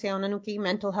ਸਟੂਡੈਂਟਸ ਆ ਉਹਨਾਂ ਨੂੰ ਕੀ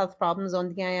ਮੈਂਟਲ ਹੈਲਥ ਪ੍ਰੋਬਲਮਸ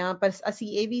ਆਉਂਦੀਆਂ ਆ, ਪਰ ਅਸੀਂ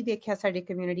ਇਹ ਵੀ ਦੇਖਿਆ ਸਾਡੀ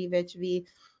ਕਮਿਊਨਿਟੀ ਵਿੱਚ ਵੀ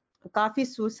ਕਾਫੀ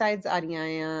ਸੁਸਾਈਡਸ ਆ ਰਹੀਆਂ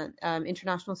ਆ।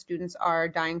 International students are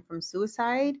dying from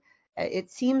suicide, it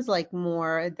seems like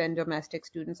more than domestic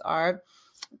students are.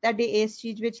 ਤੁਹਾਡੇ ਇਸ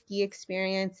ਚੀਜ਼ ਵਿੱਚ ਕੀ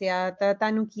ਐਕਸਪੀਰੀਅੰਸ ਆ, ਤਾਂ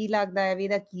ਤੁਹਾਨੂੰ ਕੀ ਲੱਗਦਾ ਹੈ ਵੀ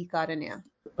ਇਹਦਾ ਕੀ ਕਾਰਨ ਆ?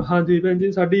 ਹਾਂਜੀ ਭੈਣ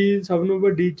ਜੀ, ਸਾਡੀ ਸਭ ਨੂੰ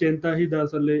ਵੱਡੀ ਚਿੰਤਾ ਹੀ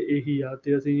ਦਰਅਸਲ ਇਹੀ ਆ,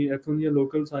 ਤੇ ਅਸੀਂ ਇੱਥੋਂ ਦੀਆਂ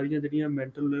ਲੋਕਲ ਸਾਰੀਆਂ ਜਿਹੜੀਆਂ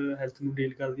ਮੈਂਟਲ ਹੈਲਥ ਨੂੰ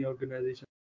ਡੀਲ ਕਰਦੀਆਂ ਆਰਗੇਨਾਈਜੇਸ਼ਨ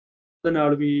ਦੇ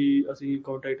ਨਾਲ ਵੀ ਅਸੀਂ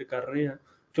ਕੰਟੈਕਟ ਕਰ ਰਹੇ ਹਾਂ।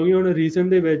 ਕਿਉਂਕਿ ਹੁਣ ਰੀਸੈਂਟ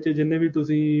ਦੇ ਵਿੱਚ ਜਿੰਨੇ ਵੀ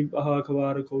ਤੁਸੀਂ ਆਹ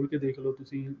ਅਖਬਾਰ ਖੋਲ ਕੇ ਦੇਖ ਲਓ,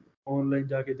 ਤੁਸੀਂ ਆਨਲਾਈਨ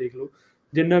ਜਾ ਕੇ ਦੇਖ ਲਓ,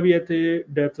 ਜਿੰਨਾ ਵੀ ਇੱਥੇ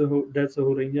ਡੈਥਸ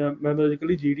ਹੋ ਰਹੀਆਂ, ਮੈਂ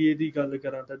ਬੇਸਿਕਲੀ GTA ਦੀ ਗੱਲ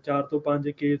ਕਰਾਂ ਤਾਂ 4 ਤੋਂ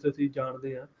 5 ਕੇਸ ਅਸੀਂ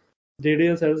ਜਾਣਦੇ ਹਾਂ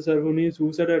ਜਿਹੜੇ ਸੈਲਫ ਸਰਵ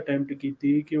ਸੁਸਾਈਡ ਅਟੈਂਪਟ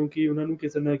ਕੀਤੀ, ਕਿਉਂਕਿ ਉਹਨਾਂ ਨੂੰ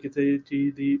ਕਿਸੇ ਨਾ ਕਿਸੇ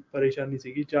ਚੀਜ਼ ਦੀ ਪਰੇਸ਼ਾਨੀ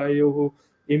ਸੀਗੀ, ਚਾਹੇ ਉਹ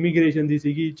ਇਮੀਗ੍ਰੇਸ਼ਨ ਦੀ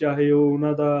ਸੀਗੀ, ਚਾਹੇ ਉਹ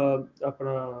ਉਹਨਾਂ ਦਾ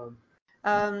ਆਪਣਾ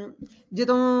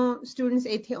ਜਦੋਂ ਸਟੂਡੈਂਟਸ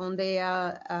ਇੱਥੇ ਆਉਂਦੇ ਆ,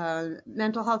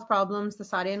 ਮੈਂਟਲ ਹੈਲਥ ਪ੍ਰੋਬਲਮਸ ਤਾਂ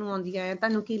ਸਾਰਿਆਂ ਨੂੰ ਆਉਂਦੀਆਂ ਆ,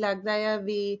 ਤੁਹਾਨੂੰ ਕੀ ਲੱਗਦਾ ਆ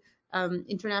ਵੀ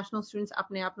ਇੰਟਰਨੈਸ਼ਨਲ ਸਟੂਡੈਂਟਸ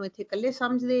ਆਪਣੇ ਆਪ ਨੂੰ ਇੱਥੇ ਇਕੱਲੇ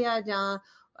ਸਮਝਦੇ ਆ, ਜਾਂ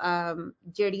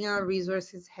ਜਿਹੜੀਆਂ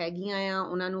ਰਿਸੋਰਸਿਸ ਹੈਗੀਆਂ ਆ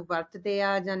ਉਹਨਾਂ ਨੂੰ ਵਰਤਦੇ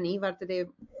ਆ ਜਾਂ ਨਹੀਂ ਵਰਤਦੇ?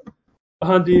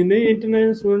 ਹਾਂਜੀ, ਨਹੀਂ,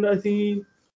 ਇੰਟਰਨੈਸ਼ਨਲ ਸਟੂਡੈਂਟ ਅਸੀਂ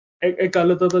ਇਹ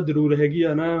ਗੱਲ ਤਾਂ ਜ਼ਰੂਰ ਹੈਗੀ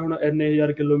ਆ ਨਾ। ਹੁਣ ਇੰਨੇ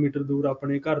ਹਜ਼ਾਰ ਕਿਲੋਮੀਟਰ ਦੂਰ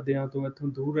ਆਪਣੇ ਘਰਦਿਆਂ ਤੋਂ ਇੱਥੋਂ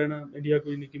ਦੂਰ ਰਹਿਣਾ, ਇੰਡੀਆ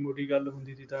ਕੋਈ ਨਿੱਕੀ ਮੋਟੀ ਗੱਲ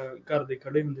ਹੁੰਦੀ ਸੀ ਤਾਂ ਘਰ ਦੇ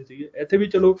ਖੜੇ ਹੁੰਦੇ ਸੀਗੇ। ਇੱਥੇ ਵੀ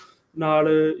ਚਲੋ ਨਾਲ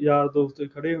ਯਾਰ ਦੋਸਤ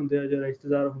ਖੜੇ ਹੁੰਦੇ ਆ ਜਾਂ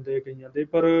ਰਿਸ਼ਤੇਦਾਰ ਹੁੰਦੇ ਆ ਕਈਆਂ ਦੇ,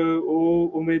 ਪਰ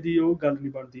ਉਹ ਉਵੇਂ ਦੀ ਉਹ ਗੱਲ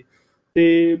ਨਹੀਂ ਬਣਦੀ।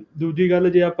 ਤੇ ਦੂਜੀ ਗੱਲ,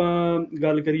 ਜੇ ਆਪਾਂ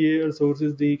ਗੱਲ ਕਰੀਏ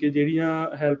ਰਿਸੋਰਸਿਸ ਦੀ, ਕਿ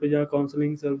ਜਿਹੜੀਆਂ ਹੈਲਪ ਜਾਂ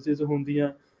ਕਾਉਂਸਲਿੰਗ ਸਰਵਿਸਿਜ਼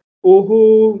ਹੁੰਦੀਆਂ,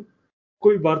 ਉਹ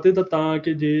ਕੋਈ ਵਰਤੇ ਤਾਂ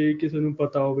ਕਿ ਜੇ ਕਿਸੇ ਨੂੰ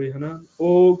ਪਤਾ ਹੋਵੇ, ਹੈ ਨਾ,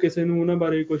 ਉਹ ਕਿਸੇ ਨੂੰ ਉਹਨਾਂ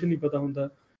ਬਾਰੇ ਕੁਛ ਨਹੀਂ ਪਤਾ ਹੁੰਦਾ।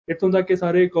 ਇੱਥੋਂ ਤੱਕ ਕਿ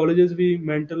ਸਾਰੇ ਕਾਲਜਿਸ ਵੀ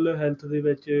ਮੈਂਟਲ ਹੈਲਥ ਦੇ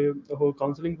ਵਿੱਚ ਉਹ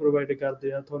ਕਾਉਂਸਲਿੰਗ ਪ੍ਰੋਵਾਈਡ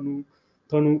ਕਰਦੇ ਆ,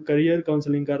 ਤੁਹਾਨੂੰ ਕਰੀਅਰ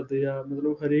ਕਾਉਂਸਲਿੰਗ ਕਰਦੇ ਆ,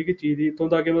 ਮਤਲਬ ਹਰੇਕ ਚੀਜ਼ ਦੀ। ਇੱਥੋਂ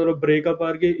ਤੱਕ ਕਿ ਮਤਲਬ ਬ੍ਰੇਕਅਪ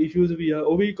ਵਰਗੇ ਇਸ਼ੂਜ਼ ਵੀ ਆ,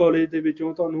 ਉਹ ਵੀ ਕਾਲਜ ਦੇ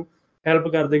ਵਿੱਚੋਂ ਤੁਹਾਨੂੰ ਹੈਲਪ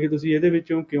ਕਰਦੇ ਕਿ ਤੁਸੀਂ ਇਹਦੇ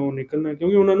ਵਿੱਚੋਂ ਕਿਉਂ ਨਿਕਲਣਾ,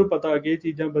 ਕਿਉਂਕਿ ਉਹਨਾਂ ਨੂੰ ਪਤਾ ਕਿ ਇਹ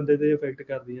ਚੀਜ਼ਾਂ ਬੰਦੇ 'ਤੇ ਇਫੈਕਟ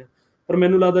ਕਰਦੀਆਂ। ਪਰ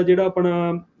ਮੈਨੂੰ ਲੱਗਦਾ ਜਿਹੜਾ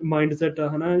ਆਪਣਾ ਮਾਈਂਡ ਸੈਟ ਆ,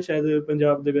 ਹੈ ਨਾ, ਸ਼ਾਇਦ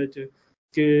ਪੰਜਾਬ ਦੇ ਵਿੱਚ,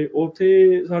 ਕਿ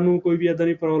ਉੱਥੇ ਸਾਨੂੰ ਕੋਈ ਵੀ ਇੱਦਾਂ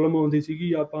ਦੀ ਪ੍ਰੋਬਲਮ ਆਉਂਦੀ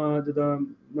ਸੀਗੀ, ਆਪਾਂ ਜਿੱਦਾਂ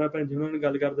ਮੈਂ ਭੈਣ ਜੀ ਉਹਨਾਂ ਨਾਲ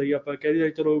ਗੱਲ ਕਰਦਾ ਸੀ, ਆਪਾਂ ਕਹਿ ਦਈਏ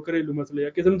ਚਲੋ ਘਰੇਲੂ ਮਸਲੇ ਆ,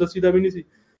 ਕਿਸੇ ਨੂੰ ਦੱਸੀ ਦਾ ਵੀ ਨਹੀਂ ਸੀ।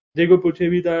 ਜੇ ਕੋਈ ਪੁੱਛੇ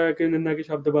ਵੀ ਤਾਂ ਕਿ ਇੰਨਾ ਕਿ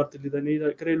ਸ਼ਬਦ ਵਰਤ ਲਈਦਾ, ਨਹੀਂ ਤਾਂ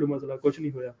ਘਰੇਲੂ ਮਸਲਾ ਕੁਛ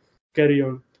ਨਹੀਂ ਹੋਇਆ, ਕੈਰੀ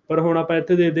ਔਨ। ਪਰ ਹੁਣ ਆਪਾਂ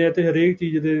ਇੱਥੇ ਦੇਖਦੇ ਹਾਂ, ਇੱਥੇ ਹਰੇਕ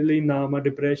ਚੀਜ਼ ਦੇ ਲਈ ਨਾਮ ਆ,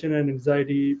 depression and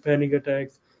anxiety, panic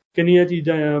attacks, ਕਿੰਨੀਆਂ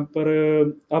ਚੀਜ਼ਾਂ ਆ, ਪਰ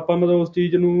ਆਪਾਂ ਮਤਲਬ ਉਸ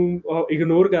ਚੀਜ਼ ਨੂੰ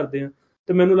ਇਗਨੋਰ ਕਰਦੇ ਹਾਂ।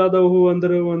 ਤੇ ਮੈਨੂੰ ਲੱਗਦਾ ਉਹ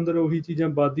ਅੰਦਰ ਉਹੀ ਚੀਜ਼ਾਂ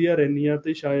ਵੱਧਦੀਆਂ ਰਹਿੰਦੀਆਂ,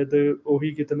 ਤੇ ਸ਼ਾਇਦ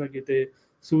ਉਹੀ ਕਿਤੇ ਨਾ ਕਿਤੇ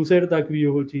ਸੁਸਾਈਡ ਤੱਕ ਵੀ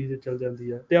ਉਹ ਚੀਜ਼ ਚੱਲ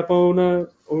ਜਾਂਦੀ ਆ। ਤੇ ਆਪਾਂ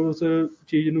ਉਸ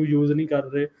ਚੀਜ਼ ਨੂੰ ਯੂਜ਼ ਨਹੀਂ ਕਰ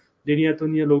ਰਹੇ, ਜਿਹੜੀਆਂ ਇੱਥੋਂ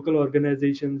ਦੀਆਂ ਲੋਕਲ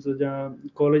ਆਰਗੇਨਾਈਜੇਸ਼ਨਸ ਜਾਂ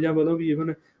ਕਾਲਜਾਂ ਵੱਲੋਂ ਵੀ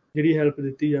ਇਵਨ ਜਿਹੜੀ ਹੈਲਪ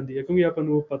ਦਿੱਤੀ ਜਾਂਦੀ ਹੈ, ਕਿਉਂਕਿ ਆਪਾਂ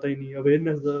ਨੂੰ ਉਹ ਪਤਾ ਹੀ ਨਹੀਂ,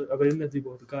 ਅਵੇਅਰਨੈਸ ਦੀ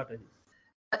ਬਹੁਤ ਘਾਟ ਹੈ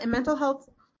ਜੀ। ਮੈਂਟਲ ਹੈਲਥ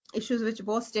ਇਸ਼ੂਜ਼ ਵਿੱਚ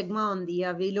ਬਹੁਤ ਸਟਿਗਮਾ ਹੁੰਦੀ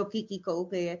ਆ ਵੀ ਲੋਕੀ ਕੀ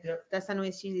ਕਹੋਗੇ, ਤਾਂ ਸਾਨੂੰ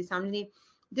ਇਸ ਚੀਜ਼ ਦੀ ਸਮਝ ਨਹੀਂ।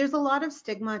 There's a lot of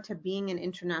stigma to being an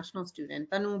international student.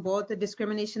 ਤੁਹਾਨੂੰ ਬਹੁਤ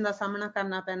ਡਿਸਕ੍ਰਿਮੀਨੇਸ਼ਨ ਦਾ ਸਾਹਮਣਾ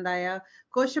ਕਰਨਾ ਪੈਂਦਾ ਆ,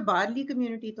 ਕੁਛ ਬਾਹਰਲੀ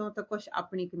ਕਮਿਊਨਿਟੀ ਤੋਂ ਤਾਂ ਕੁਛ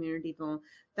ਆਪਣੀ ਕਮਿਊਨਿਟੀ ਤੋਂ।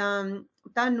 ਤਾਂ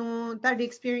ਤੁਹਾਡੇ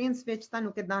ਐਕਸਪੀਰੀਅੰਸ ਵਿੱਚ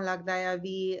ਤੁਹਾਨੂੰ ਕਿੱਦਾਂ ਲੱਗਦਾ ਆ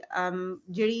ਵੀ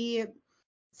ਜਿਹੜੀ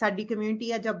ਸਾਡੀ ਕਮਿਊਨਿਟੀ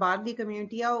ਆ ਜਾਂ ਬਾਹਰਲੀ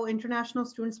ਕਮਿਊਨਿਟੀ ਆ, ਉਹ ਇੰਟਰਨੈਸ਼ਨਲ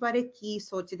ਸਟੂਡੈਂਟਸ ਬਾਰੇ ਕੀ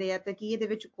ਸੋਚਦੇ ਆ, ਤੇ ਕੀ ਇਹਦੇ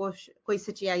ਵਿੱਚ ਕੋਈ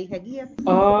ਸੱਚਾਈ ਹੈਗੀ ਆ?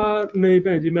 ਨਹੀਂ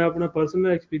ਭੈਣ ਜੀ, ਮੈਂ ਆਪਣਾ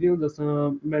ਪਰਸਨਲ ਐਕਸਪੀਰੀਅੰਸ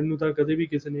ਦੱਸਾਂ, ਮੈਨੂੰ ਤਾਂ ਕਦੇ ਵੀ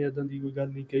ਕਿਸੇ ਨੇ ਇੱਦਾਂ ਦੀ ਕੋਈ ਗੱਲ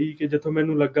ਨਹੀਂ ਕਹੀ ਕਿ ਜਿੱਥੋਂ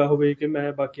ਮੈਨੂੰ ਲੱਗਾ ਹੋਵੇ ਕਿ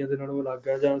ਮੈਂ ਬਾਕੀਆਂ ਦੇ ਨਾਲੋਂ ਅਲੱਗ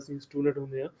ਆ, ਜਾਂ ਅਸੀਂ ਸਟੂਡੈਂਟ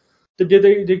ਹੁੰਦੇ ਹਾਂ। ਤੇ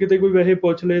ਜੇ ਕਿਤੇ ਕੋਈ ਵੈਸੇ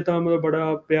ਪੁੱਛ ਲਏ ਤਾਂ ਮਤਲਬ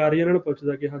ਬੜਾ ਪਿਆਰ ਹੀ ਇਹਨਾਂ ਨੂੰ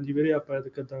ਪੁੱਛਦਾ ਕਿ ਹਾਂਜੀ ਵੀਰੇ ਆਪਾਂ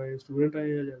ਕਿੱਦਾਂ ਸਟੂਡੈਂਟ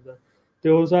ਆਏ ਆ ਜਾਂਦਾ, ਤੇ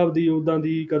ਉਸ ਹਿਸਾਬ ਦੀ ਉੱਦਾਂ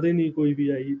ਦੀ ਕਦੇ ਨਹੀਂ ਕੋਈ ਵੀ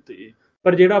ਆਈ। ਤੇ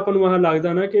ਪਰ ਜਿਹੜਾ ਆਪਾਂ ਨੂੰ ਆਹ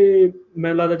ਲੱਗਦਾ ਨਾ, ਕਿ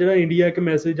ਮੈਨੂੰ ਲੱਗਦਾ ਜਿਹੜਾ ਇੰਡੀਆ ਇੱਕ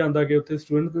ਮੈਸੇਜ ਜਾਂਦਾ ਕਿ ਉੱਥੇ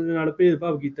ਸਟੂਡੈਂਟ ਦੇ ਨਾਲ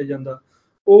ਭੇਦਭਾਵ ਕੀਤਾ ਜਾਂਦਾ,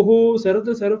 ਉਹ ਸਿਰਫ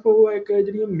ਤੇ ਸਿਰਫ ਉਹ ਇੱਕ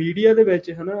ਜਿਹੜੀਆਂ ਮੀਡੀਆ ਦੇ ਵਿੱਚ,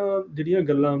 ਹੈ ਨਾ, ਜਿਹੜੀਆਂ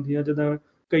ਗੱਲਾਂ ਹੁੰਦੀਆਂ, ਜਿੱਦਾਂ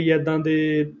ਕਈ ਇੱਦਾਂ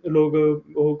ਦੇ ਲੋਕ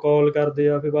ਉਹ ਕਾਲ ਕਰਦੇ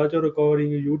ਆ, ਫਿਰ ਬਾਅਦ 'ਚੋਂ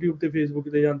ਰਿਕਾਰਡਿੰਗ YouTube ਤੇ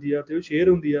Facebook ਤੇ ਜਾਂਦੀ ਆ, ਤੇ ਉਹ ਸ਼ੇਅਰ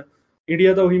ਹੁੰਦੀ ਆ,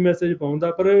 ਇੰਡੀਆ ਤਾਂ ਉਹੀ ਮੈਸੇਜ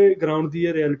ਪਾਉਂਦਾ, ਪਰ ਗਰਾਊਂਡ ਦੀ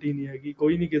ਇਹ ਰਿਐਲਿਟੀ ਨਹੀਂ ਹੈਗੀ।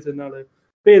 ਕੋਈ ਨਹੀਂ ਕਿਸੇ ਨਾਲ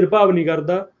ਭੇਦਭਾਵ ਨਹੀਂ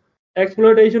ਕਰਦਾ।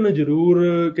 ਐਕਸਪਲੋਇਟੇਸ਼ਨ ਜ਼ਰੂਰ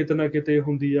ਕਿਤੇ ਨਾ ਕਿਤੇ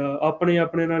ਹੁੰਦੀ ਆ,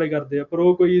 ਆਪਣੇ ਨਾਲੇ ਕਰਦੇ ਆ, ਪਰ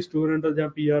ਉਹ ਕੋਈ ਸਟੂਡੈਂਟ ਜਾਂ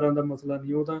ਪੀਆਰਾਂ ਦਾ ਮਸਲਾ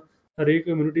ਨਹੀਂ, ਉਹ ਤਾਂ ਹਰੇਕ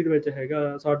ਕਮਿਊਨਿਟੀ ਦੇ ਵਿੱਚ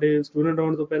ਹੈਗਾ। ਸਾਡੇ ਸਟੂਡੈਂਟ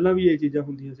ਆਉਣ ਤੋਂ ਪਹਿਲਾਂ ਵੀ ਇਹ ਚੀਜ਼ਾਂ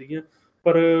ਹੁੰਦੀਆਂ ਸੀਗੀਆਂ,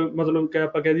 ਪਰ ਮਤਲਬ ਕਿ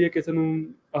ਆਪਾਂ ਕਹਿ ਦਈਏ ਕਿਸੇ ਨੂੰ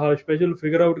ਆਹ ਸਪੈਸ਼ਲ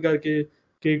ਫਿਗਰ ਆਊਟ ਕਰਕੇ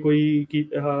ਕਿ ਕੋਈ ਕੀ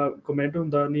ਆਹ ਕਮੈਂਟ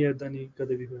ਹੁੰਦਾ ਨਹੀਂ, ਇੱਦਾਂ ਨਹੀਂ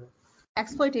ਕਦੇ ਵੀ ਹੋਇਆ।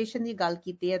 ਐਕਸਪਲੋਇਟੇਸ਼ਨ ਦੀ ਗੱਲ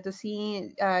ਕੀਤੀ ਹੈ ਤੁਸੀਂ,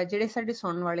 ਜਿਹੜੇ ਸਾਡੇ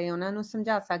ਸੁਣਨ ਵਾਲੇ ਉਹਨਾਂ ਨੂੰ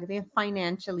ਸਮਝਾ ਸਕਦੇ ਆ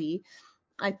ਫਾਈਨੈਂਸ਼ਲੀ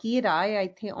ਕੀ ਰਾਹ ਹੈ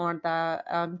ਇੱਥੇ ਆਉਣ ਦਾ,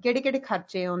 ਕਿਹੜੇ ਕਿਹੜੇ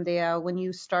ਖਰਚੇ ਆਉਂਦੇ ਆ when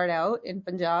you start out in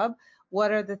Punjab,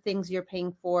 what are the things you're paying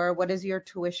for, what does your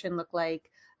tuition look like,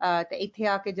 ਤੇ ਇੱਥੇ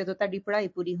ਆ ਕੇ ਜਦੋਂ ਤੁਹਾਡੀ ਪੜ੍ਹਾਈ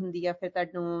ਪੂਰੀ ਹੁੰਦੀ ਆ ਫਿਰ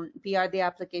ਤੁਹਾਨੂੰ ਪੀਆਰ ਦੀ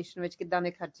ਐਪਲੀਕੇਸ਼ਨ ਵਿੱਚ ਕਿੱਦਾਂ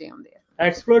ਦੇ ਖਰਚੇ ਆਉਂਦੇ ਆ?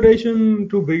 ਐਕਸਪਲੋਇਟੇਸ਼ਨ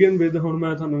ਟੂ ਬਿਗਨ ਵਿਦ, ਹੁਣ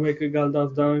ਮੈਂ ਤੁਹਾਨੂੰ ਇੱਕ ਗੱਲ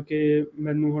ਦੱਸਦਾ ਕਿ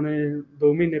ਮੈਨੂੰ ਹੁਣੇ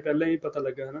 2 ਮਹੀਨੇ ਪਹਿਲਾਂ ਹੀ ਪਤਾ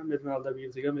ਲੱਗਾ ਹੈ ਨਾ, ਮੇਰੇ ਨਾਲ ਦਾ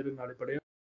ਵੀਰ ਸੀਗਾ, ਮੇਰੇ ਨਾਲੇ ਪੜ੍ਹਿਆ,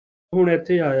 ਹੁਣ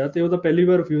ਇੱਥੇ ਆਇਆ ਤੇ ਉਹਦਾ ਪਹਿਲੀ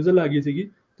ਵਾਰ ਰਿਫਿਊਜ਼ਲ ਆ ਗਈ ਸੀਗੀ,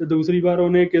 ਤੇ ਦੂਸਰੀ ਵਾਰ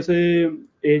ਉਹਨੇ ਕਿਸੇ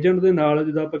ਏਜੰਟ ਦੇ ਨਾਲ,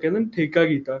 ਜਿੱਦਾਂ ਆਪਾਂ ਕਹਿੰਦੇ ਠੇਕਾ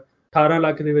ਕੀਤਾ 18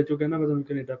 ਲੱਖ ਦੇ ਵਿੱਚ, ਉਹ ਕਹਿੰਦਾ ਮੈਂ ਤੁਹਾਨੂੰ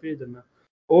ਕੈਨੇਡਾ ਭੇਜ ਦਿੰਦਾ।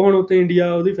 ਉਹ ਹੁਣ ਉੱਥੇ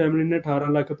ਇੰਡੀਆ ਉਹਦੀ ਫੈਮਿਲੀ ਨੇ 18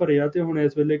 ਲੱਖ ਭਰਿਆ ਤੇ ਹੁਣ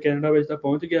ਇਸ ਵੇਲੇ ਕੈਨੇਡਾ ਵਿੱਚ ਤਾਂ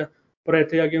ਪਹੁੰਚ ਗਿਆ, ਪਰ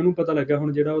ਇੱਥੇ ਆ ਕੇ ਉਹਨੂੰ ਪਤਾ ਲੱਗਾ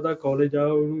ਹੁਣ ਜਿਹੜਾ ਉਹਦਾ ਕਾਲਜ ਆ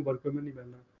ਉਹਨੂੰ ਵਰਕ ਪਰਮਿਟ ਨਹੀਂ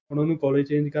ਮਿਲਣਾ, ਹੁਣ ਉਹਨੂੰ ਕਾਲਜ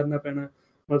ਚੇਂਜ ਕਰਨਾ ਪੈਣਾ,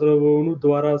 ਮਤਲਬ ਉਹਨੂੰ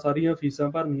ਦੁਬਾਰਾ ਸਾਰੀਆਂ ਫੀਸਾਂ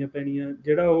ਭਰਨੀਆਂ ਪੈਣੀਆਂ।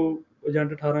 ਜਿਹੜਾ ਉਹ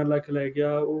ਏਜੰਟ 18 ਲੱਖ ਲੈ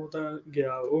ਗਿਆ ਉਹ ਤਾਂ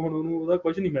ਗਿਆ, ਉਹ ਹੁਣ ਉਹਨੂੰ ਉਹਦਾ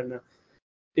ਕੁਝ ਨਹੀਂ ਮਿਲਣਾ।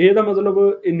 ਇਹਦਾ ਮਤਲਬ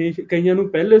ਇੰਨੀ ਕਈਆਂ ਨੂੰ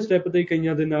ਪਹਿਲੇ ਸਟੈਪ ਤੇ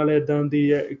ਕਈਆਂ ਦੇ ਨਾਲ ਇੱਦਾਂ ਦੀ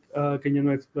ਕਈਆਂ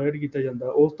ਨੂੰ ਐਕਸਪਲੋਇਟ ਕੀਤਾ ਜਾਂਦਾ।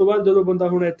 ਉਸ ਤੋਂ ਬਾਅਦ ਜਦੋਂ ਬੰਦਾ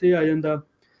ਹੁਣ ਇੱਥੇ ਆ ਜਾਂਦਾ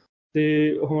ਤੇ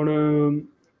ਹੁਣ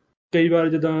ਕਈ ਵਾਰ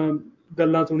ਜਿੱਦਾਂ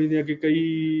ਗੱਲਾਂ ਸੁਣੀ ਦੀਆਂ ਕਿ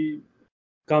ਕਈ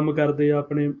ਕੰਮ ਕਰਦੇ ਆ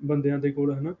ਆਪਣੇ ਬੰਦਿਆਂ ਦੇ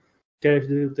ਕੋਲ ਹੈ ਨਾ, ਕੈਸ਼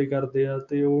ਦੇ ਉੱਤੇ ਕਰਦੇ ਆ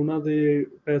ਤੇ ਉਹਨਾਂ ਦੇ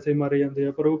ਪੈਸੇ ਮਾਰੇ ਜਾਂਦੇ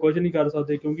ਆ, ਪਰ ਉਹ ਕੁਝ ਨਹੀਂ ਕਰ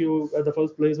ਸਕਦੇ ਕਿਉਂਕਿ ਉਹ ਐਟ ਦਾ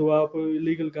ਫਸਟ ਪਲੇਸ ਉਹ ਆਪ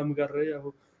ਇਲੀਗਲ ਕੰਮ ਕਰ ਰਹੇ ਆ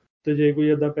ਉਹ। ਤੇ ਜੇ ਕੋਈ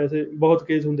ਇੱਦਾਂ ਪੈਸੇ, ਬਹੁਤ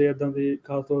ਕੇਸ ਹੁੰਦੇ ਇੱਦਾਂ ਦੇ,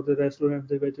 ਖਾਸ ਤੌਰ ਤੇ ਰੈਸਟੋਰੈਂਟ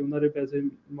ਦੇ ਵਿੱਚ ਉਹਨਾਂ ਦੇ ਪੈਸੇ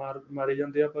ਮਾਰੇ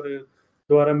ਜਾਂਦੇ ਆ ਪਰ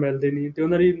ਦੁਬਾਰਾ ਮਿਲਦੇ ਨਹੀਂ, ਤੇ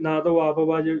ਉਹਨਾਂ ਦੀ ਨਾ ਤਾਂ ਉਹ ਆਪ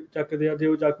ਆਵਾਜ਼ ਚੱਕਦੇ ਆ, ਜੇ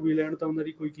ਉਹ ਚੱਕ ਵੀ ਲੈਣ ਤਾਂ ਉਹਨਾਂ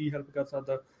ਦੀ ਕੋਈ ਕੀ ਹੈਲਪ ਕਰ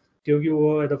ਸਕਦਾ ਕਿਉਂਕਿ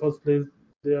ਉਹ at the first place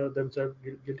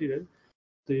guilty ਰਹੇ।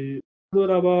 ਤੇ ਉਸ ਤੋਂ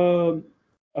ਇਲਾਵਾ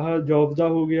ਆਹ ਜੋਬ ਦਾ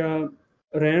ਹੋ ਗਿਆ,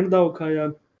 ਰਹਿਣ ਦਾ ਔਖਾ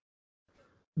ਆ।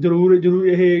 ਜ਼ਰੂਰ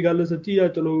ਇਹ ਗੱਲ ਸੱਚੀ ਆ,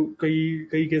 ਚਲੋ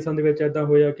ਕਈ ਕੇਸਾਂ ਦੇ ਵਿੱਚ ਇੱਦਾਂ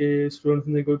ਹੋਇਆ ਕਿ ਸਟੂਡੈਂਟਸ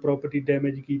ਨੇ ਕੋਈ ਪ੍ਰੋਪਰਟੀ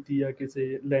ਡੈਮੇਜ ਕੀਤੀ ਆ,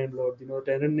 ਕਿਸੇ ਲੈਂਡਲੋਰਡ ਦੀ ਮਤਲਬ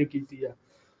ਟੈਨੈਂਟ ਨੇ ਕੀਤੀ ਆ,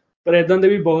 ਪਰ ਇੱਦਾਂ ਦੇ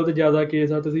ਵੀ ਬਹੁਤ ਜ਼ਿਆਦਾ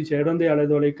ਕੇਸ ਆ। ਤੁਸੀਂ ਸ਼ਹਿਰਾਂ ਦੇ ਆਲੇ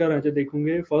ਦੁਆਲੇ ਘਰਾਂ 'ਚ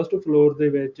ਦੇਖੋਗੇ ਫਸਟ ਫਲੋਰ ਦੇ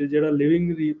ਵਿੱਚ ਜਿਹੜਾ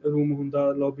ਲਿਵਿੰਗ ਰੂਮ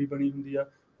ਹੁੰਦਾ, ਲੌਬੀ ਬਣੀ ਹੁੰਦੀ ਆ,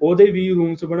 ਉਹਦੇ ਵੀ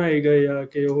ਰੂਮਸ ਬਣਾਏ ਗਏ ਆ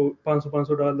ਕਿ ਉਹ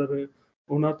 $500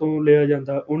 ਉਹਨਾਂ ਤੋਂ ਲਿਆ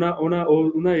ਜਾਂਦਾ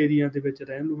ਉਹਨਾਂ ਏਰੀਆ ਦੇ ਵਿੱਚ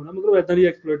ਰਹਿਣ ਨੂੰ, ਹੈ ਨਾ। ਮਤਲਬ ਇੱਦਾਂ ਦੀ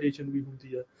ਐਕਸਪਲੋਇਟੇਸ਼ਨ ਵੀ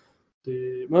ਹੁੰਦੀ ਆ,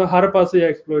 ਤੇ ਮਤਲਬ ਹਰ ਪਾਸੇ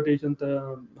ਐਕਸਪਲੋਇਟੇਸ਼ਨ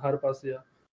ਤਾਂ ਹਰ ਪਾਸੇ ਆ।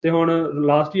 ਤੇ ਹੁਣ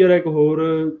ਲਾਸਟ ਈਅਰ ਇੱਕ ਹੋਰ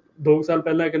 2 ਸਾਲ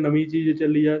ਪਹਿਲਾਂ ਇੱਕ ਨਵੀਂ ਚੀਜ਼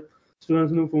ਚੱਲੀ ਆ,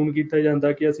 ਸਟੂਡੈਂਟਸ ਨੂੰ ਫੋਨ ਕੀਤਾ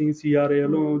ਜਾਂਦਾ ਕਿ ਅਸੀਂ CRA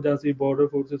ਵੱਲੋਂ ਜਾਂ ਅਸੀਂ ਬਾਰਡਰ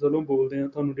ਫੋਰਸਿਸ ਵੱਲੋਂ ਬੋਲਦੇ ਹਾਂ,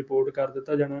 ਤੁਹਾਨੂੰ ਰਿਪੋਰਟ ਕਰ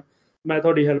ਦਿੱਤਾ ਜਾਣਾ, ਮੈਂ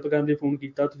ਤੁਹਾਡੀ ਹੈਲਪ ਕਰਨ ਲਈ ਫੋਨ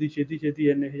ਕੀਤਾ, ਤੁਸੀਂ ਛੇਤੀ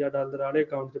ਇੰਨੇ $1000 ਵਾਲੇ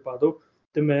ਅਕਾਊਂਟ 'ਚ ਪਾ ਦਿਓ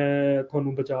ਤੇ ਮੈਂ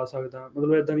ਤੁਹਾਨੂੰ ਬਚਾ ਸਕਦਾ।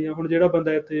 ਮਤਲਬ ਇੱਦਾਂ ਦੀਆਂ, ਹੁਣ ਜਿਹੜਾ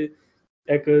ਬੰਦਾ ਇੱਥੇ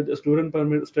ਇੱਕ ਸਟੂਡੈਂਟ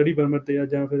ਪਰਮਿਟ, ਸਟੱਡੀ ਪਰਮਿਟ ਤੇ ਆ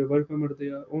ਜਾਂ ਫਿਰ ਵਰਕ ਪਰਮਿਟ ਤੇ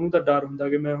ਆ, ਉਹਨੂੰ ਤਾਂ ਡਰ ਹੁੰਦਾ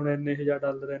ਕਿ ਮੈਂ ਹੁਣ ਇੰਨੇ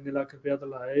 $1000 ਇੰਨੇ ਲੱਖ ਰੁਪਇਆ ਤਾਂ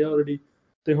ਲਾਇਆ ਆਲਰੇਡੀ,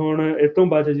 ਤੇ ਹੁਣ ਇਹ ਤੋਂ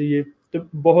ਬਚ ਜਾਈਏ। ਤੇ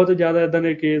ਬਹੁਤ ਜ਼ਿਆਦਾ ਇੱਦਾਂ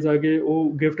ਦੇ ਕੇਸ ਆ ਕਿ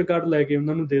ਉਹ ਗਿਫਟ ਕਾਰਡ ਲੈ ਕੇ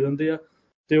ਉਹਨਾਂ ਨੂੰ ਦੇ ਦਿੰਦੇ ਆ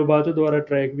ਤੇ ਉਹ ਬਾਅਦ 'ਚ ਦੁਬਾਰਾ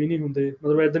ਟਰੈਕ ਵੀ ਨਹੀਂ ਹੁੰਦੇ।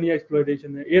 ਮਤਲਬ ਇੱਦਾਂ ਦੀ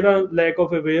ਐਕਸਪਲੋਇਟੇਸ਼ਨ ਹੈ, ਇਹਦਾ ਲੈਕ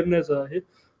ਆਫ ਅਵੇਅਰਨੈਸ ਆ ਇਹ,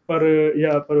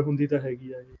 ਪਰ ਹੁੰਦੀ ਤਾਂ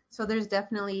ਹੈਗੀ ਆ ਇਹ। So there's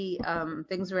definitely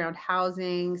things around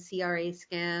housing, CRA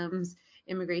scams,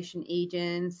 immigration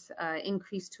agents,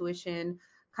 increased tuition,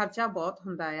 ਖਰਚਾ ਬਹੁਤ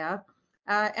ਹੁੰਦਾ ਆ।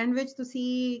 ਐਂਡ ਵਿੱਚ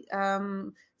ਤੁਸੀਂ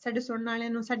ਸਾਡੇ ਸੁਣਨ ਵਾਲਿਆਂ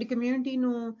ਨੂੰ, ਸਾਡੀ ਕਮਿਊਨਿਟੀ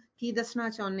ਨੂੰ ਕੀ ਦੱਸਣਾ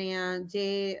ਚਾਹੁੰਦੇ ਆ,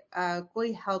 ਜੇ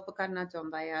ਕੋਈ ਹੈਲਪ ਕਰਨਾ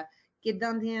ਚਾਹੁੰਦਾ ਆ,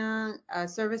 ਕਿੱਦਾਂ ਦੀਆਂ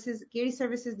ਸਰਵਿਸਿਜ਼, ਕਿਹੜੀ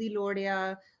ਸਰਵਿਸਿਜ਼ ਦੀ ਲੋੜ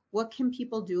ਆ? What can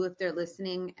people do if they're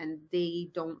listening and they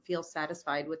don't feel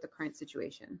satisfied with the current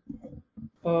situation?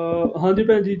 ਹਾਂਜੀ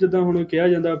ਭੈਣ ਜੀ, ਜਿੱਦਾਂ ਹੁਣ ਕਿਹਾ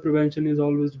ਜਾਂਦਾ prevention is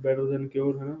always better than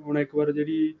cure, ਹੈ ਨਾ। ਹੁਣ ਇੱਕ ਵਾਰ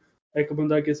ਜਿਹੜੀ ਇੱਕ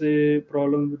ਬੰਦਾ ਕਿਸੇ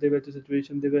ਪ੍ਰੋਬਲਮ ਦੇ ਵਿੱਚ,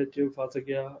 ਸਿਚੁਏਸ਼ਨ ਦੇ ਵਿੱਚ ਫਸ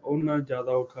ਗਿਆ, ਉਹਦੇ ਨਾਲ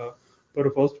ਜ਼ਿਆਦਾ ਔਖਾ। ਪਰ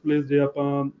ਫਸਟ ਪਲੇਸ ਜੇ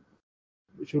ਆਪਾਂ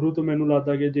ਸ਼ੁਰੂ ਤੋਂ, ਮੈਨੂੰ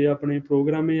ਲੱਗਦਾ ਕਿ ਜੇ ਆਪਣੇ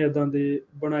ਪ੍ਰੋਗਰਾਮ ਹੀ ਇੱਦਾਂ ਦੇ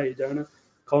ਬਣਾਏ ਜਾਣ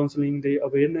ਕਾਉਂਸਲਿੰਗ ਦੇ,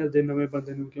 ਅਵੇਅਰਨੈਸ ਦੇ ਨਵੇਂ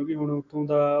ਬੰਦੇ ਨੂੰ, ਕਿਉਂਕਿ ਹੁਣ ਉੱਥੋਂ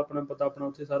ਦਾ ਆਪਣਾ ਪਤਾ, ਆਪਣਾ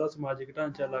ਉੱਥੇ ਸਾਰਾ ਸਮਾਜਿਕ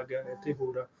ਢਾਂਚਾ ਲੱਗ ਗਿਆ, ਇੱਥੇ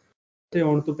ਹੋਰ ਆ। ਇੱਥੇ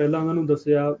ਆਉਣ ਤੋਂ ਪਹਿਲਾਂ ਉਹਨਾਂ ਨੂੰ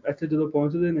ਦੱਸਿਆ, ਇੱਥੇ ਜਦੋਂ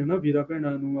ਪਹੁੰਚਦੇ ਨੇ ਨਾ ਵੀਰਾਂ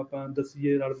ਭੈਣਾਂ ਨੂੰ ਆਪਾਂ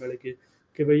ਦੱਸੀਏ ਰਲ ਮਿਲ ਕੇ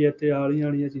ਕਿ ਬਈ ਇੱਥੇ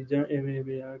ਆਲੀਆਂ ਚੀਜ਼ਾਂ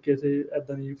ਇਵੇਂ ਆ, ਕਿਸੇ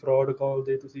ਇੱਦਾਂ ਦੀ ਫਰੋਡ ਕਾਲ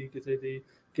ਦੇ ਤੁਸੀਂ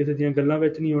ਕਿਸੇ ਦੀਆਂ ਗੱਲਾਂ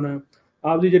ਵਿੱਚ ਨਹੀਂ ਆਉਣਾ।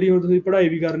 ਆਪਦੀ ਜਿਹੜੀ ਹੁਣ ਤੁਸੀਂ ਪੜ੍ਹਾਈ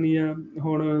ਵੀ ਕਰਨੀ ਆ,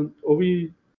 ਹੁਣ ਉਹ ਵੀ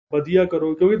ਵਧੀਆ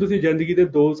ਕਰੋ, ਕਿਉਂਕਿ ਤੁਸੀਂ ਜ਼ਿੰਦਗੀ ਦੇ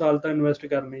 2 ਸਾਲ ਤਾਂ ਇਨਵੈਸਟ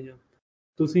ਕਰਨੇ ਆ।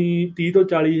 ਤੁਸੀਂ $30,000 ਤੋਂ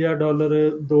 $40,000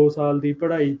 2 ਸਾਲ ਦੀ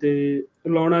ਪੜ੍ਹਾਈ ਤੇ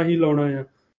ਲਾਉਣਾ ਹੀ ਲਾਉਣਾ ਆ,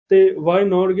 ਤੇ ਵਾਈ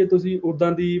ਨੋਟ ਕਿ ਤੁਸੀਂ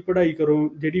ਉੱਦਾਂ ਦੀ ਪੜ੍ਹਾਈ ਕਰੋ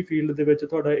ਜਿਹੜੀ ਫੀਲਡ ਦੇ ਵਿੱਚ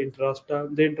ਤੁਹਾਡਾ ਇੰਟਰਸਟ ਆ।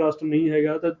 ਜੇ ਇੰਟਰਸਟ ਨਹੀਂ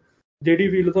ਹੈਗਾ ਤਾਂ ਜਿਹੜੀ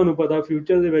ਫੀਲਡ ਤੁਹਾਨੂੰ ਪਤਾ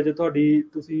ਫਿਊਚਰ ਦੇ ਵਿੱਚ ਤੁਹਾਡੀ,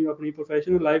 ਤੁਸੀਂ ਆਪਣੀ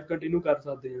ਪ੍ਰੋਫੈਸ਼ਨਲ ਲਾਈਫ ਕੰਟੀਨਿਊ ਕਰ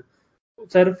ਸਕਦੇ ਆ।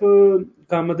 ਸਿਰਫ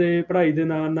ਕੰਮ ਦੇ, ਪੜ੍ਹਾਈ ਦੇ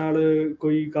ਨਾਲ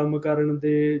ਕੋਈ ਕੰਮ ਕਰਨ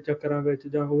ਦੇ ਚੱਕਰਾਂ ਵਿੱਚ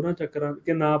ਜਾਂ ਹੋਰਾਂ ਚੱਕਰਾਂ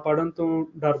ਕਿ ਨਾ ਪੜ੍ਹਨ ਤੋਂ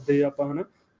ਡਰਦੇ ਆਪਾਂ, ਹੈ ਨਾ,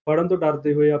 ਪੜ੍ਹਨ ਤੋਂ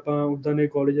ਡਰਦੇ ਹੋਏ ਆਪਾਂ ਉੱਦਾਂ ਦੇ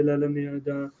ਕਾਲਜ ਲੈ ਲੈਂਦੇ ਹਾਂ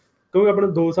ਜਾਂ ਕਿਉਂਕਿ ਆਪਣਾ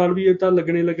 2 ਸਾਲ ਵੀ ਇਹ ਤਾਂ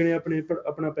ਲੱਗਣੇ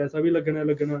ਆਪਣਾ ਪੈਸਾ ਵੀ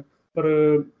ਲੱਗਣਾ ਪਰ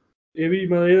ਇਹ ਵੀ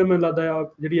ਮੈਨੂੰ ਲੱਗਦਾ ਆ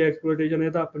ਜਿਹੜੀ ਐਕਸਪਲੋਇਟੇਸ਼ਨ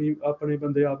ਇਹ ਤਾਂ ਆਪਣੇ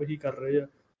ਬੰਦੇ ਆਪ ਹੀ ਕਰ ਰਹੇ ਆ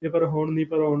ਇਹ ਪਰ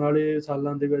ਆਉਣ ਵਾਲੇ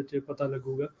ਸਾਲਾਂ ਦੇ ਵਿੱਚ ਪਤਾ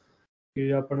ਲੱਗੂਗਾ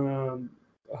ਕਿ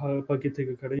ਆਪਾਂ ਕਿੱਥੇ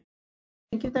ਖੜੇ।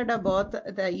 Thank you, Tada Bot,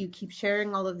 that you keep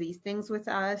sharing all of these things with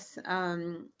us.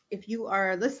 If you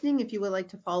are listening, if you would like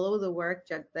to follow the work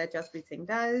that Jaspreet Singh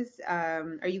does,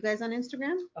 are you guys on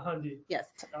Instagram? Yes.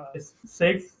 It's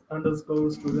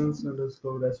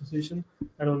Sikh_students_association,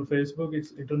 and on Facebook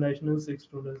it's International Sikh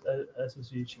Students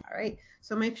Association. All right.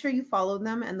 So make sure you follow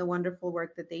them and the wonderful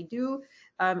work that they do.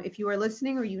 If you are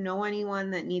listening or you know anyone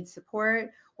that needs support,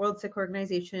 World Sikh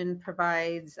Organization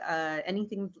provides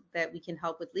anything that we can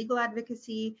help with legal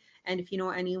advocacy. And if you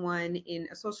know anyone in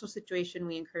a social situation,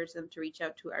 we encourage them to reach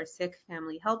out to our Sikh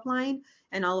Family Helpline.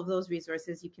 And all of those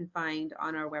resources you can find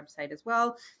on our website as well.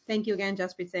 Thank you again,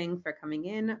 Jaspreet Singh, for coming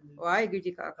in. Waheguru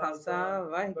Ji Ka Khalsa,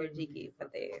 Waheguru Ji Ki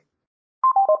Fateh.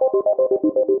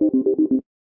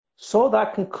 So that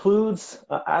concludes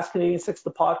Ask Canadian Sikhs,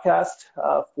 the podcast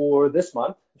for this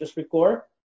month. Just record.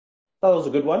 That was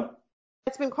a good one.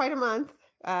 It's been quite a month.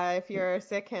 If you're a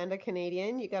Sikh and a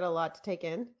Canadian, you got a lot to take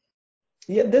in.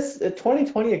 Yeah, this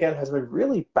 2020 again has been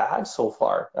really bad so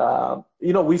far.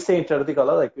 We say in Charati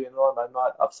Kala, I'm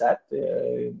not upset,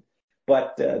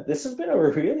 but this has been a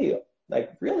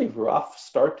really rough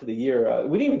start to the year.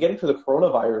 We didn't even get into the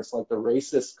coronavirus, like the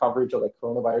racist coverage of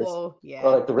coronavirus, or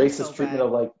the racist treatment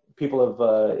of people of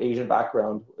Asian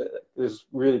background. There's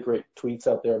really great tweets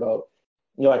out there about.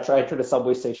 I tried a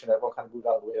subway station. Everyone kind of moved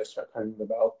out of the way to start talking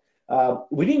about.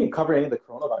 We didn't even cover any of the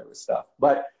coronavirus stuff,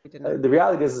 but the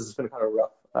reality is it's been kind of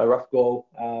a rough go.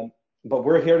 But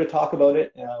we're here to talk about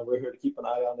it. We're here to keep an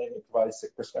eye on it and provide a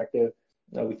Sikh perspective.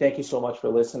 We thank you so much for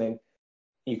listening.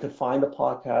 You can find the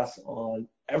podcast on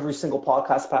every single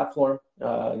podcast platform,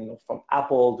 from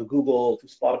Apple to Google to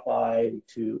Spotify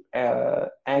to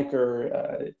Anchor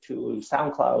to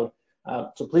SoundCloud.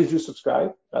 So please do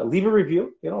subscribe. Leave a review.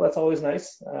 That's always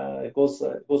nice. It goes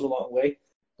a long way.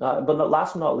 But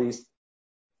last but not least,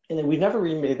 and then we've never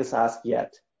really made this ask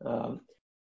yet,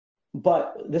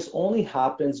 but this only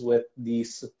happens with the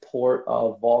support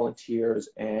of volunteers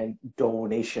and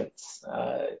donations.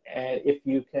 And if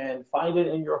you can find it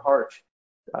in your heart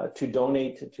to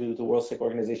donate to the World Sikh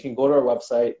Organization, go to our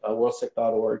website,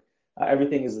 worldsikh.org.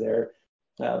 Everything is there.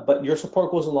 But your support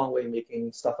goes a long way in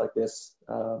making stuff like this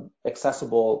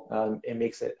accessible. It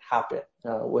makes it happen.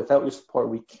 Without your support,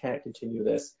 we can't continue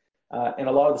this. And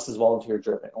a lot of this is volunteer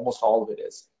driven. Almost all of it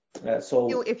is.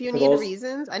 So if you need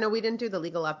reasons, I know we didn't do the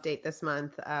legal update this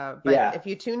month, but if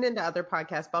you tuned into other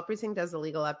podcasts, Balpreet Singh does the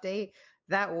legal update.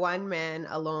 That one man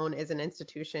alone is an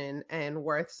institution and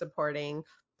worth supporting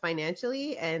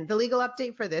financially. And the legal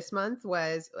update for this month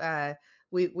was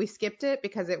we skipped it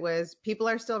because it was people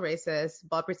are still racist.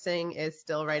 Balpreet Singh is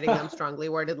still writing them strongly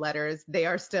worded letters. They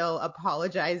are still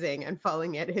apologizing and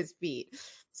falling at his feet.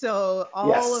 So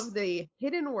all of the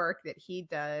hidden work that he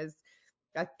does,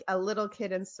 a little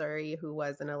kid in Surrey who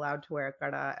wasn't allowed to wear a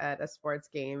kada at a sports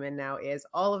game and now is,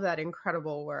 all of that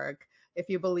incredible work. If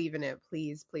you believe in it,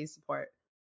 please support.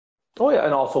 Oh, yeah,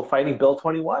 and also fighting Bill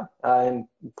 21 and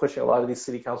pushing a lot of these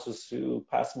city councils to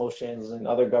pass motions and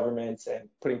other governments and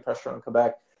putting pressure on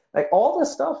Quebec. All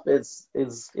this stuff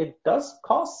it does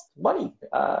cost money,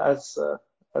 as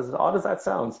odd as that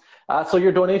sounds. So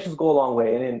your donations go a long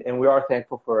way, and we are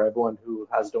thankful for everyone who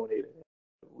has donated.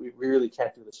 We really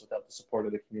can't do this without the support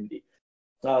of the community.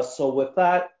 So with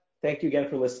that, thank you again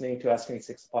for listening to Ask Canadian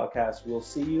Sikhs podcast. We'll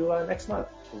see you next month.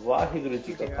 Waheguru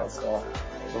Ji Ka Khalsa,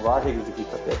 Waheguru Ji Ki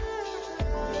Fateh.